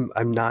because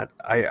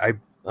I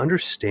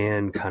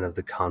understand kind of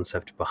the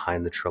concept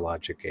behind the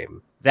Trilogic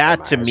game.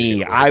 That to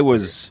me, I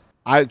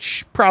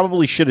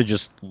probably should have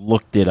just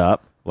looked it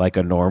up like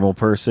a normal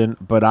person,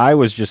 but I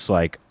was just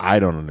like, I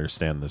don't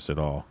understand this at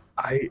all.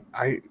 I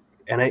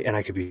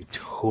could be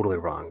totally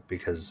wrong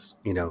because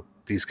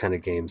these kind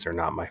of games are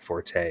not my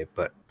forte,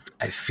 but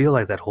I feel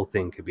like that whole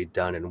thing could be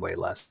done in way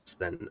less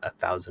than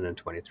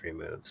 1,023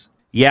 moves.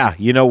 Yeah,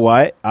 you know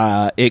what?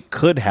 It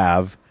could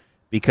have,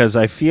 because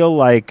I feel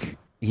like,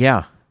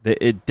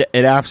 it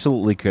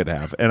absolutely could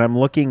have. And I'm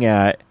looking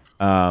at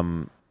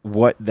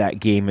what that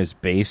game is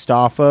based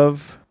off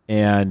of,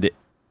 and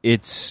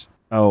it's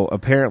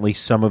apparently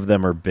some of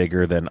them are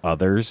bigger than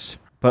others.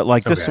 But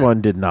like this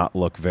one did not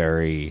look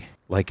very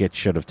like it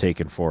should have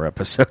taken 4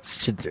 episodes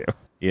to do,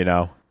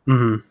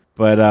 Mm-hmm.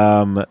 But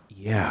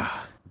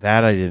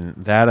that I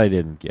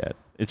didn't get.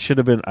 It should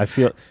have been. I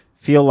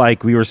feel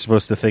like we were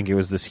supposed to think it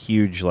was this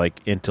huge like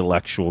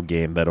intellectual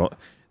game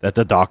that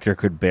the Doctor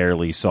could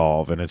barely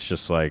solve, and it's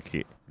just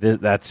like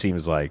that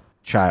seems like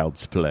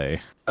child's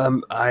play.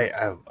 I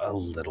have a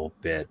little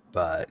bit,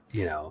 but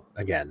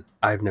again,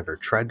 I've never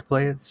tried to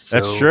play it, so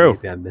that's true.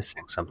 Maybe I'm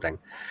missing something.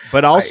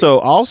 But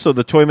also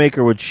the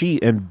Toymaker would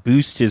cheat and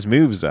boost his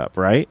moves up,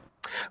 right?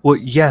 Well,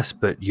 yes,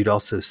 but you'd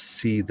also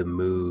see the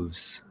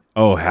moves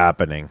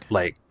happening,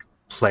 like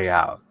play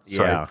out.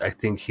 So yeah. I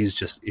think he's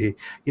just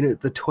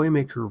the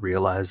Toymaker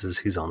realizes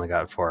he's only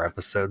got 4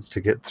 episodes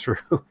to get through.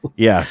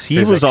 Yes, he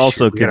was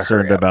also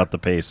concerned about the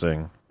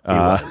pacing. He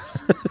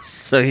was.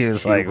 So he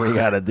was like, we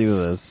got to do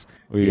this.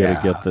 We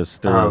got to get this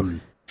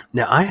through.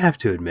 Now, I have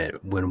to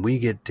admit, when we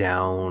get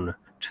down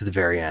to the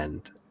very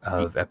end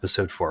of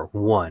episode 4,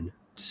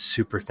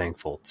 super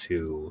thankful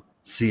to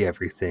see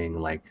everything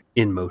like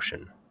in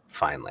motion.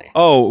 Finally.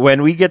 Oh,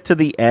 when we get to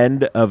the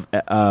end of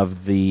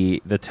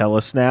the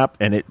telesnap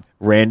and it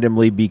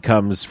randomly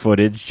becomes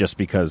footage just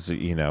because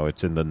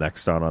it's in the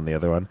next on the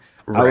other one,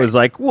 right. I was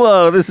like,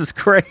 "Whoa, this is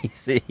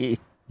crazy."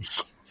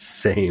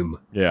 Same.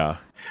 Yeah.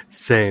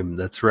 Same.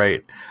 That's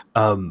right.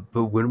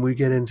 But when we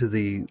get into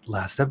the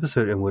last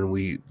episode and when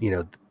we,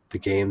 the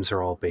games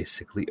are all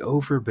basically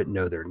over, but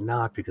no, they're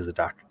not because the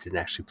Doctor didn't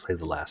actually play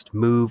the last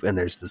move, and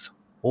there's this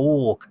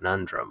whole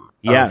conundrum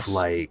of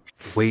like,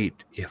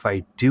 wait, if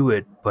I do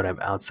it, but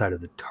I'm outside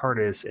of the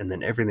TARDIS, and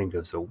then everything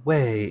goes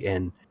away,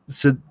 and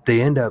so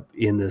they end up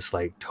in this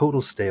like total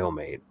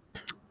stalemate.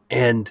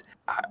 And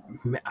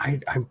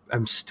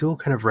I'm still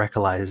kind of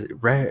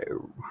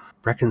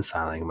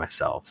reconciling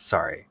myself.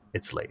 Sorry,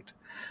 it's late.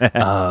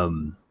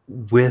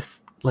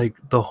 with like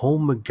the whole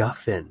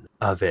MacGuffin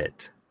of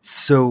it.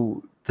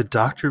 So the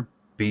Doctor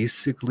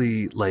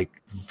basically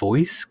like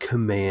voice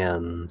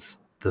commands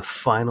the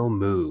final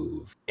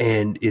move,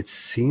 and it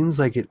seems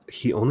like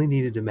he only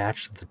needed to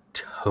match the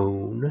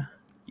tone.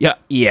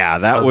 Yeah,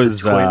 that of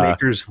was the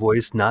Toymaker's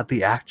voice, not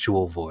the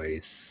actual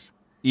voice.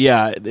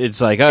 Yeah,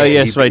 it's like, oh,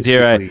 yes, my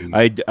dear,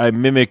 I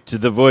mimicked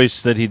the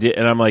voice that he did.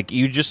 And I'm like,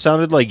 you just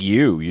sounded like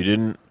you. You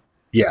didn't...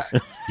 Yeah,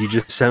 you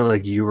just sounded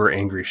like you were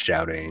angry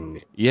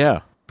shouting.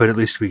 Yeah. But at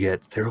least we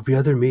get, there will be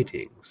other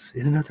meetings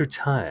in another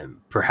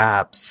time.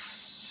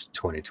 Perhaps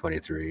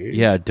 2023.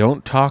 Yeah,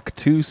 don't talk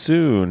too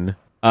soon.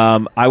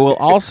 I will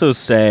also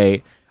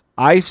say,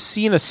 I've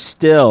seen a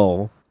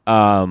still,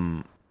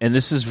 and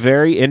this is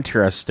very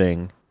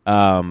interesting,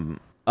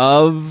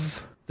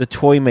 of the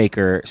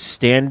Toymaker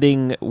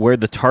standing where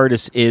the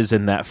TARDIS is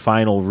in that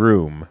final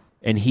room,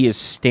 and he is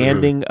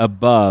standing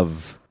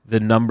above the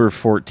number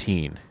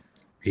 14.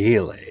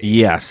 Really?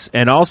 Yes,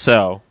 and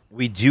also,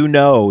 we do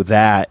know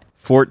that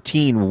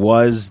 14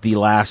 was the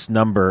last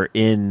number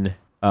in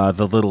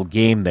the little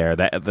game there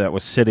that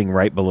was sitting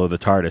right below the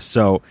TARDIS.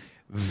 So,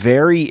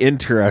 very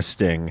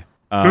interesting.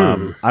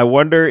 I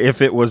wonder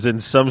if it was in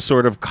some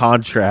sort of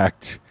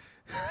contract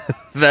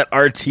that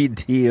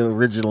RTD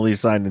originally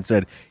signed and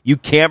said, you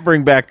can't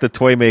bring back the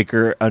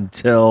Toymaker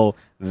until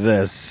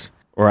this,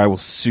 or I will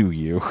sue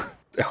you.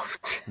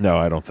 No,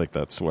 I don't think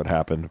that's what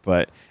happened,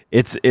 but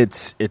it's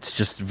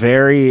just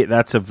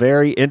that's a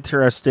very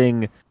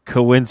interesting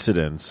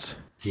coincidence.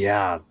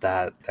 Yeah,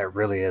 that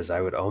really is.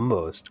 I would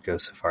almost go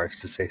so far as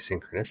to say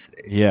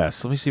synchronicity.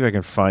 Yes, let me see if I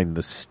can find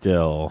the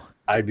still.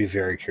 I'd be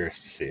very curious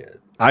to see it.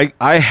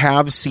 I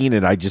have seen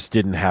it, I just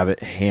didn't have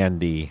it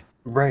handy.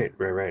 Right.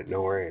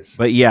 No worries.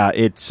 But yeah,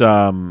 it's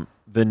the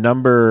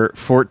number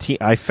 14.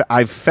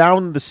 I've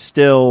found the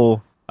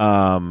still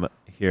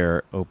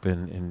here.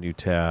 Open in new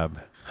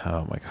tab.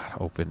 Oh my god,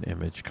 open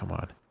image. Come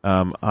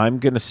on. I'm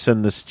gonna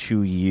send this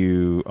to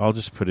you. I'll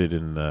just put it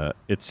in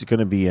it's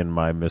gonna be in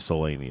my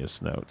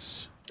miscellaneous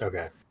notes.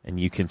 Okay. And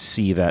you can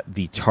see that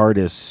the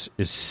TARDIS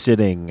is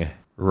sitting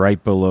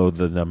right below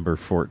the number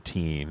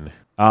 14.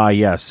 Ah,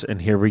 yes,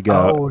 and here we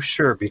go. Oh,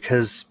 sure,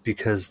 because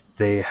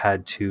they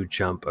had to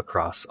jump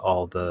across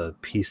all the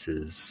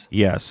pieces.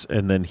 Yes,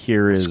 and then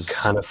here is...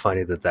 It's kind of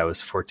funny that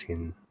was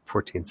 14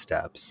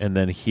 steps. And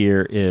then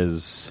here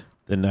is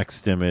the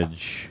next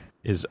image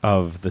is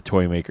of the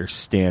Toymaker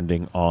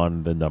standing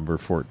on the number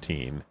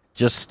 14.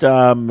 Just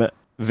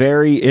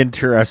very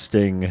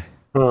interesting.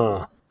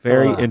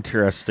 Very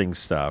interesting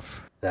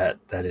stuff. That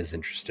is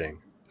interesting.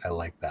 I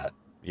like that.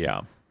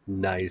 Yeah.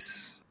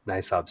 Nice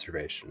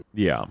observation.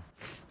 Yeah.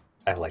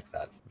 I like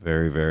that.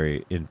 Very,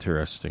 very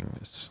interesting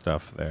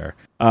stuff there.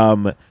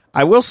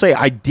 I will say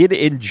I did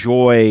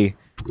enjoy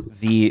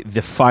the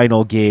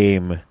final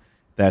game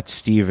that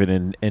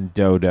Steven and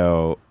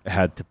Dodo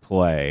had to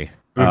play.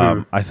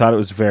 I thought it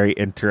was very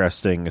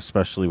interesting,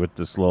 especially with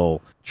this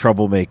little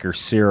troublemaker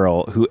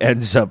Cyril, who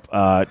ends up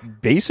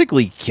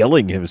basically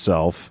killing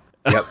himself.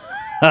 Yep.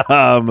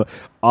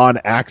 On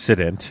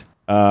accident.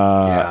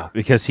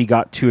 Because he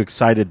got too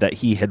excited that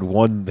he had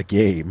won the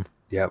game.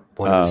 Yep,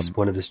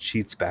 one of his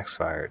cheats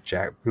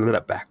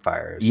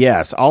backfires.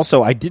 Yes.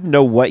 Also, I didn't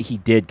know what he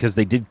did because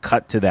they did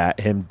cut to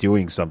him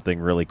doing something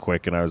really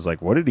quick, and I was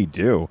like, "What did he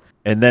do?"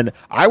 And then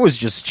I was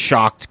just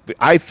shocked.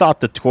 I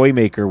thought the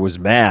Toymaker was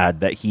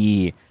mad that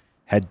he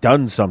had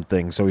done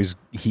something, so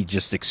he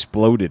just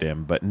exploded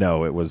him. But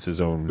no, it was his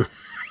own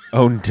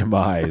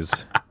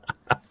demise.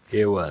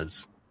 It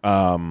was.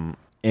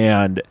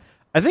 And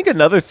I think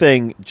another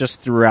thing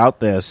just throughout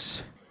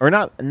this, or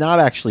not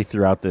actually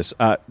throughout this,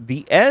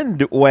 the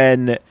end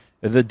when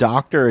the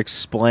Doctor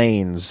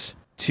explains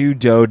to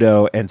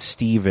Dodo and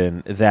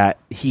Steven that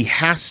he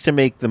has to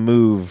make the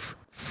move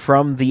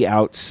from the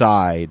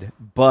outside,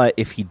 but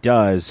if he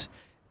does,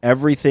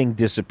 everything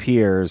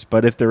disappears,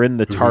 but if they're in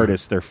the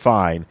TARDIS, they're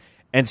fine.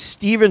 And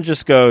Steven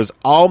just goes,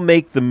 I'll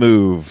make the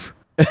move.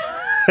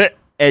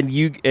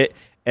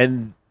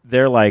 And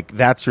they're like,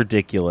 that's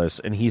ridiculous.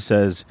 And he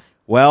says,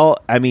 well,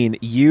 I mean,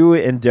 you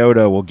and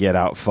Dodo will get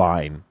out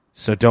fine,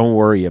 so don't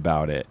worry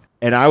about it.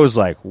 And I was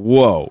like,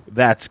 whoa,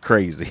 that's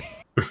crazy.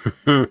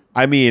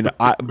 I mean,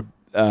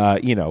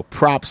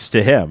 props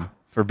to him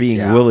for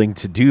being willing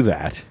to do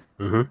that.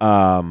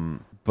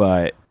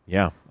 But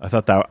yeah, I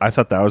thought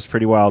that was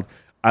pretty wild.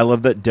 I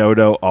love that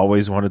Dodo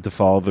always wanted to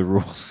follow the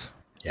rules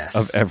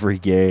of every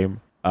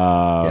game.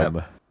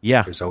 Yeah,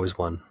 there's always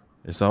one.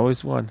 There's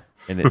always one,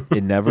 and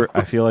it never.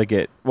 I feel like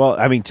it. Well,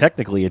 I mean,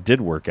 technically, it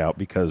did work out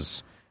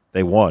because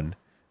they won.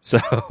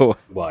 So,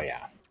 well,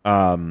 yeah.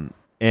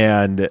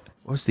 And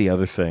what was the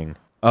other thing?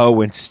 Oh,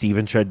 when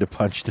Steven tried to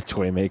punch the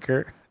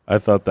Toymaker, I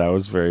thought that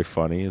was very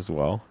funny as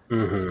well.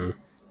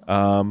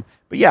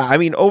 But yeah, I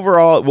mean,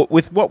 overall,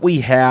 with what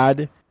we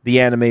had, the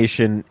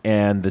animation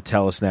and the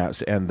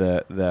telesnaps and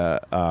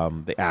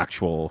the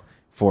actual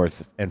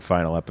fourth and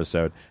final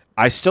episode,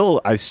 I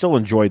still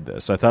enjoyed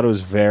this. I thought it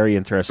was very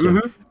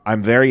interesting.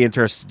 I'm very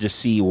interested to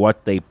see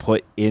what they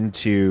put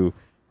into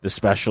the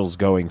specials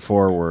going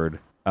forward.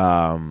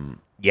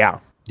 Yeah,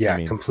 Yeah, I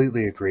mean,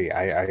 completely agree.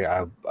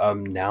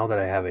 Now that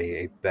I have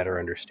a better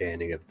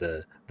understanding of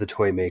the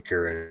toy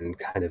maker and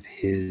kind of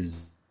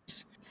his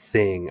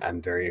thing,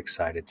 I'm very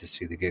excited to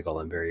see the Giggle.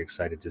 I'm very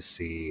excited to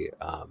see,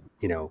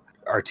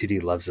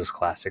 RTD loves this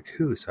classic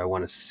Who, so I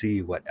want to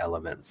see what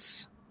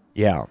elements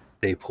yeah.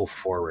 they pull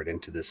forward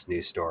into this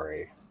new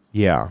story.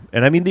 Yeah.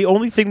 And I mean, the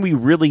only thing we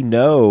really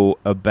know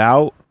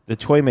about the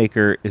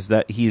Toymaker is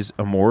that he's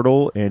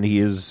immortal and he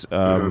is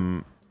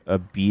a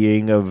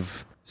being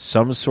of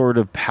some sort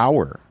of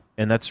power.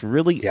 And that's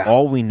really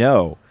all we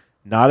know.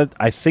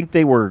 I think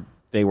they were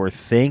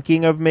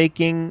thinking of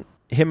making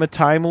him a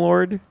Time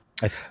Lord.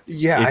 I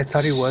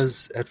thought he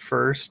was at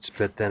first,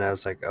 but then I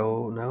was like,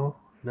 oh,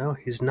 no,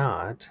 he's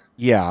not.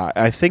 Yeah,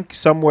 I think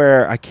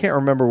somewhere, I can't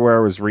remember where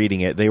I was reading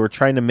it, they were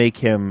trying to make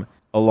him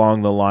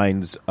along the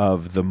lines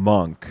of the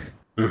monk.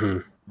 Mm-hmm.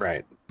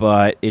 Right.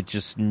 But it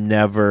just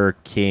never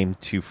came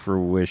to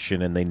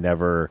fruition, and they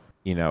never,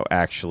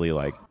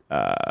 actually,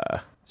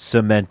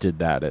 cemented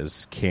that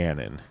as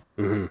canon.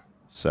 Mm-hmm.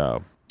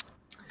 So.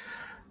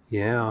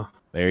 Yeah.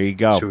 There you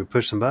go. Should we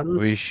push some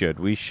buttons? We should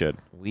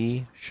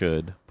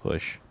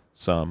push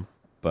some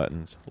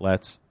buttons.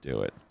 Let's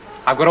do it.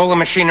 I've got all the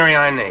machinery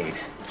I need.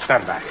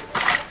 Stand back.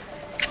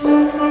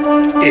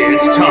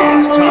 It's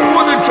time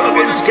for the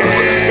double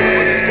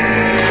scan.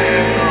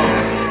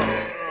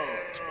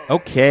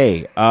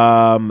 Okay.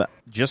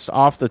 Just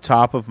off the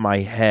top of my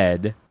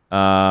head,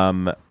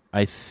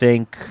 I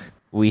think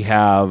we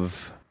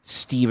have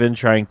Steven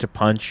trying to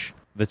punch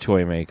the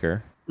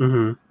Toymaker.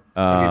 Mm-hmm.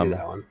 I can do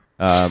that one.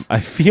 I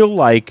feel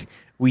like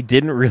we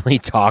didn't really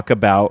talk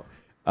about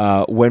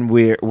when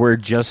we're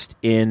just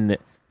in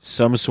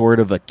some sort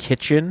of a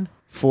kitchen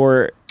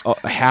for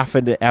half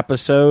an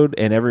episode,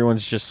 and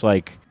everyone's just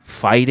like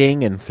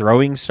fighting and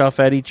throwing stuff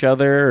at each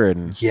other.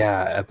 And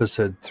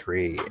episode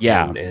 3.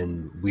 Yeah,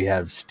 and we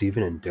have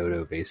Steven and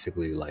Dodo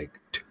basically like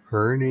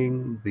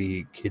turning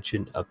the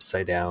kitchen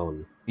upside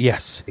down.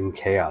 Yes, in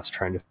chaos,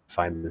 trying to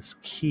find this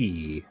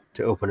key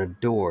to open a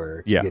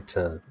door to get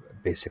to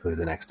basically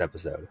the next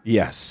episode.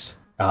 Yes.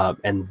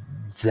 And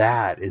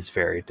that is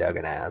very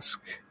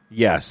Duggan-esque.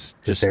 Yes.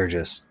 Because they're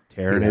just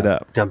tearing it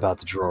up. Dump out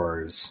the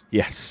drawers.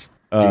 Yes.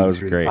 That was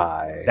great.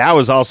 Pie, that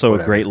was also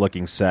a great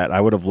looking set. I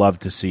would have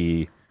loved to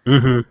see.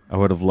 Mm-hmm. I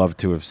would have loved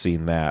to have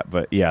seen that.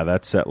 But yeah,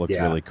 that set looked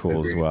really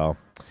cool as well.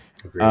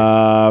 Agreed.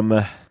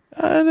 I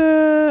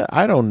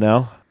don't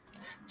know.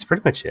 That's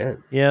pretty much it.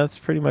 Yeah, that's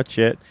pretty much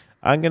it.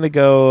 I'm gonna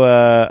go.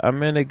 I'm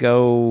gonna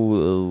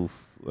go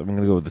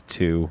with the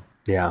 2.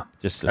 Yeah,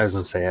 just I was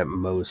gonna say at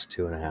most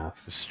 2.5.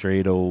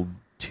 Straight old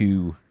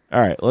 2. All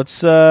right, let's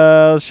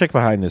check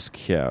behind this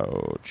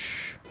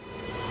couch.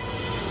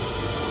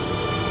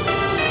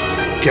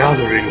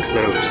 Gathering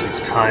close, it's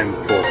time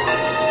for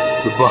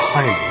the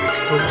behind the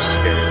couch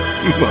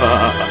scan.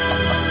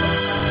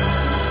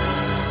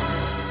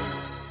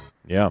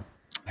 Yeah,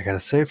 I gotta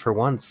say, for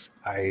once,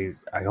 I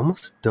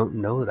almost don't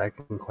know that I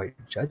can quite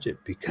judge it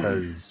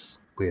because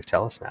we have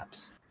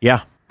telesnaps.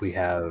 Yeah. We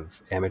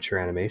have amateur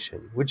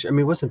animation, which, I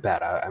mean, wasn't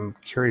bad. I'm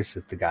curious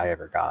if the guy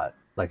ever got,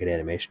 like, an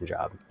animation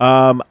job.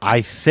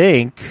 I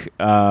think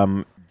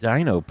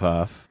Dino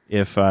Puff, we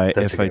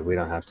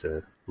don't have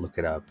to look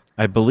it up.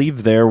 I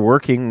believe they're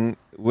working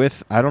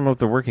with, I don't know if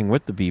they're working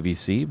with the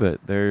BBC, but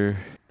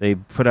they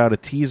put out a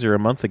teaser a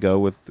month ago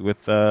with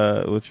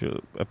which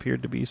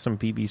appeared to be some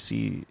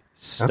BBC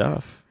stuff.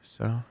 Okay.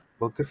 So.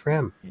 Well, good for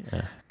him.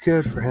 Yeah.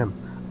 Good for him.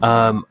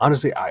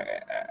 Honestly,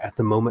 at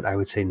the moment, I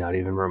would say not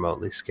even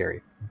remotely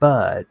scary.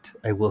 But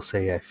I will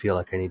say I feel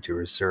like I need to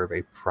reserve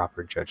a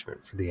proper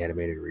judgment for the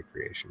animated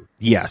recreation.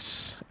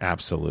 Yes,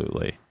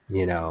 absolutely.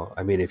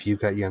 I mean, if you've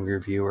got younger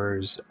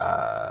viewers,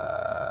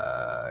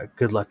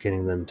 good luck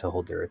getting them to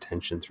hold their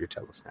attention through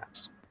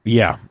telesnaps.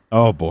 Yeah.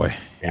 Oh, boy.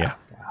 Yeah.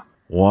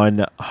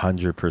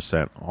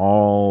 100%.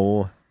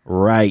 All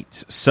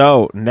right.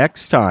 So,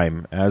 next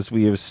time, as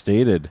we have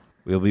stated,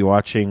 we'll be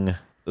watching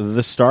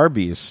The Star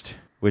Beast,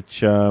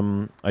 which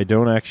I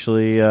don't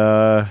actually,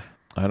 I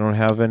don't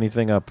have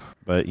anything up,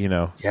 but,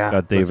 it's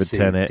got David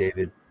Tennant.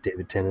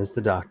 David Tennant's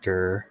the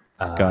Doctor.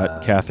 It's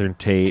got Catherine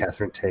Tate,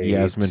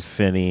 Yasmin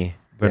Finney,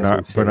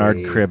 Bernard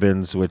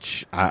Cribbins,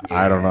 which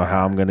I don't know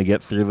how I'm going to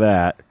get through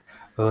that.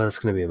 Oh, that's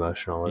going to be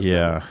emotional, isn't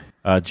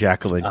it?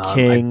 Jacqueline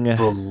King. I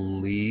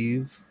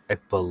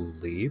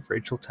believe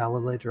Rachel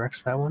Talalay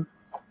directs that one.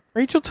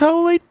 Rachel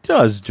Talalay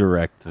does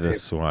direct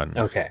this one.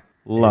 Okay.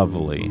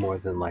 Lovely. And more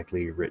than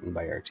likely written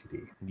by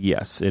RTD.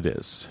 Yes, it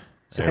is.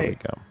 So, there we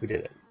go. We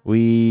did it.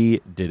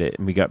 We did it.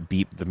 And we got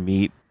Beep the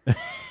Meep.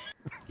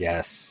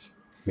 Yes.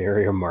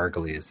 Miriam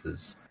Margulies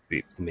is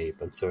Beep the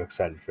Meep. I'm so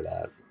excited for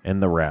that.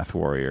 And the Wrath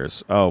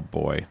Warriors. Oh,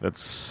 boy.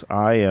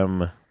 I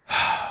am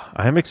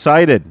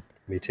excited.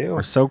 Me too.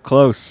 We're so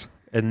close.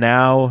 And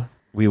now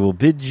we will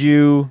bid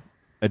you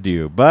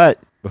adieu. But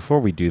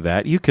before we do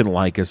that, you can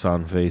like us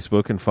on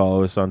Facebook and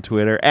follow us on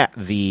Twitter at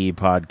The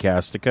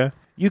Podcastica.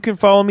 You can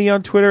follow me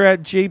on Twitter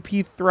at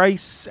JP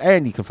Thrice,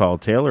 and you can follow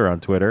Taylor on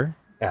Twitter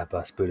at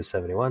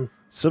BusBuddha71.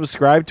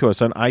 Subscribe to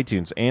us on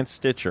iTunes and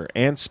Stitcher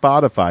and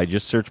Spotify.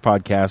 Just search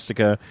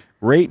Podcastica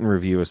rate and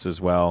review us as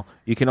well.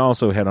 You can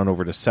also head on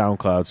over to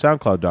SoundCloud,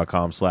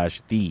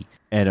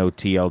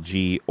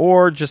 soundcloud.com/the-NOTLG,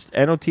 or just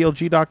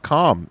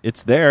notlg.com.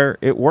 It's there.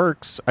 It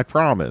works. I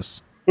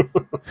promise.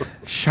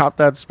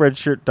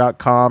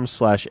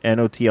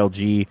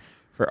 shop.spreadshirt.com/NOTLG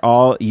for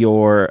all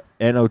your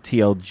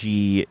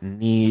NOTLG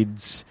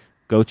needs.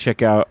 Go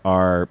check out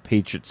our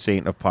patron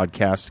saint of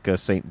Podcastica,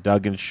 St.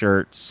 Duggan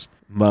shirts,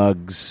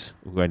 mugs.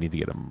 Ooh, I need to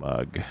get a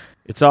mug.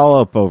 It's all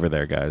up over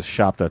there, guys.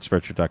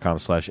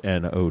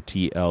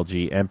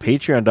 Shop.spreadshirt.com/NOTLG and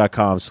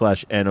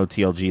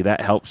patreon.com/NOTLG.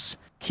 That helps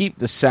keep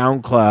the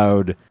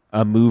SoundCloud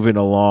moving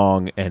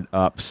along and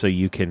up so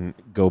you can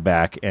go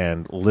back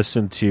and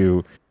listen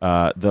to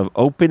the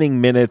opening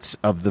minutes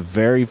of the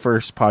very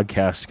first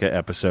Podcastica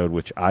episode,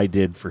 which I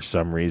did for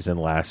some reason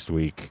last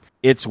week.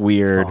 It's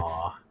weird.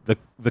 Aww.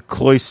 The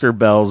Cloister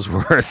Bells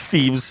were a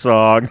theme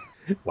song.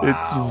 Wow.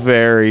 It's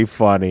very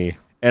funny.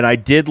 And I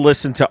did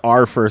listen to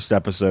our first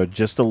episode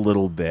just a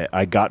little bit.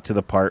 I got to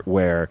the part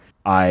where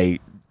I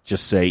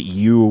just say,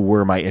 you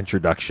were my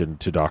introduction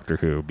to Doctor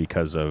Who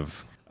because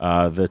of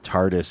the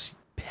TARDIS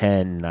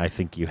pen I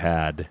think you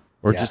had.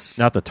 Or just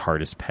not the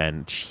TARDIS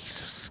pen.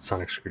 Jesus.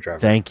 Sonic screwdriver.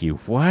 Thank you.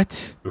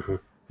 What? Mm-hmm.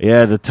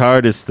 Yeah, the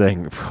TARDIS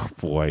thing. Oh,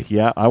 boy.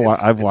 Yeah,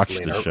 I've watched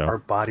late. the show. Our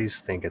bodies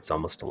think it's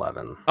almost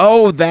 11.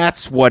 Oh,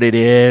 that's what it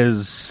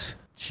is.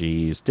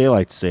 Jeez,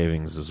 daylight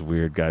savings is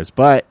weird, guys.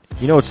 But,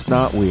 you know it's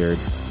not weird.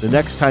 The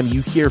next time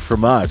you hear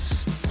from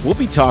us, we'll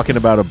be talking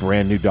about a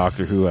brand new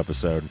Doctor Who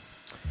episode.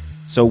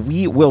 So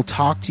we will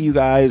talk to you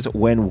guys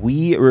when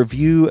we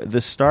review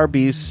the Star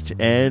Beast,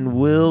 and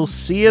we'll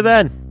see you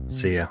then.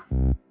 See ya.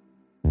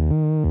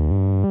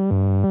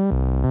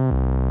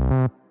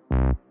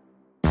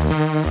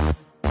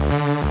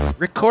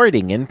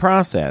 Recording in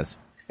process.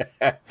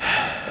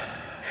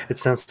 It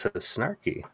sounds so snarky.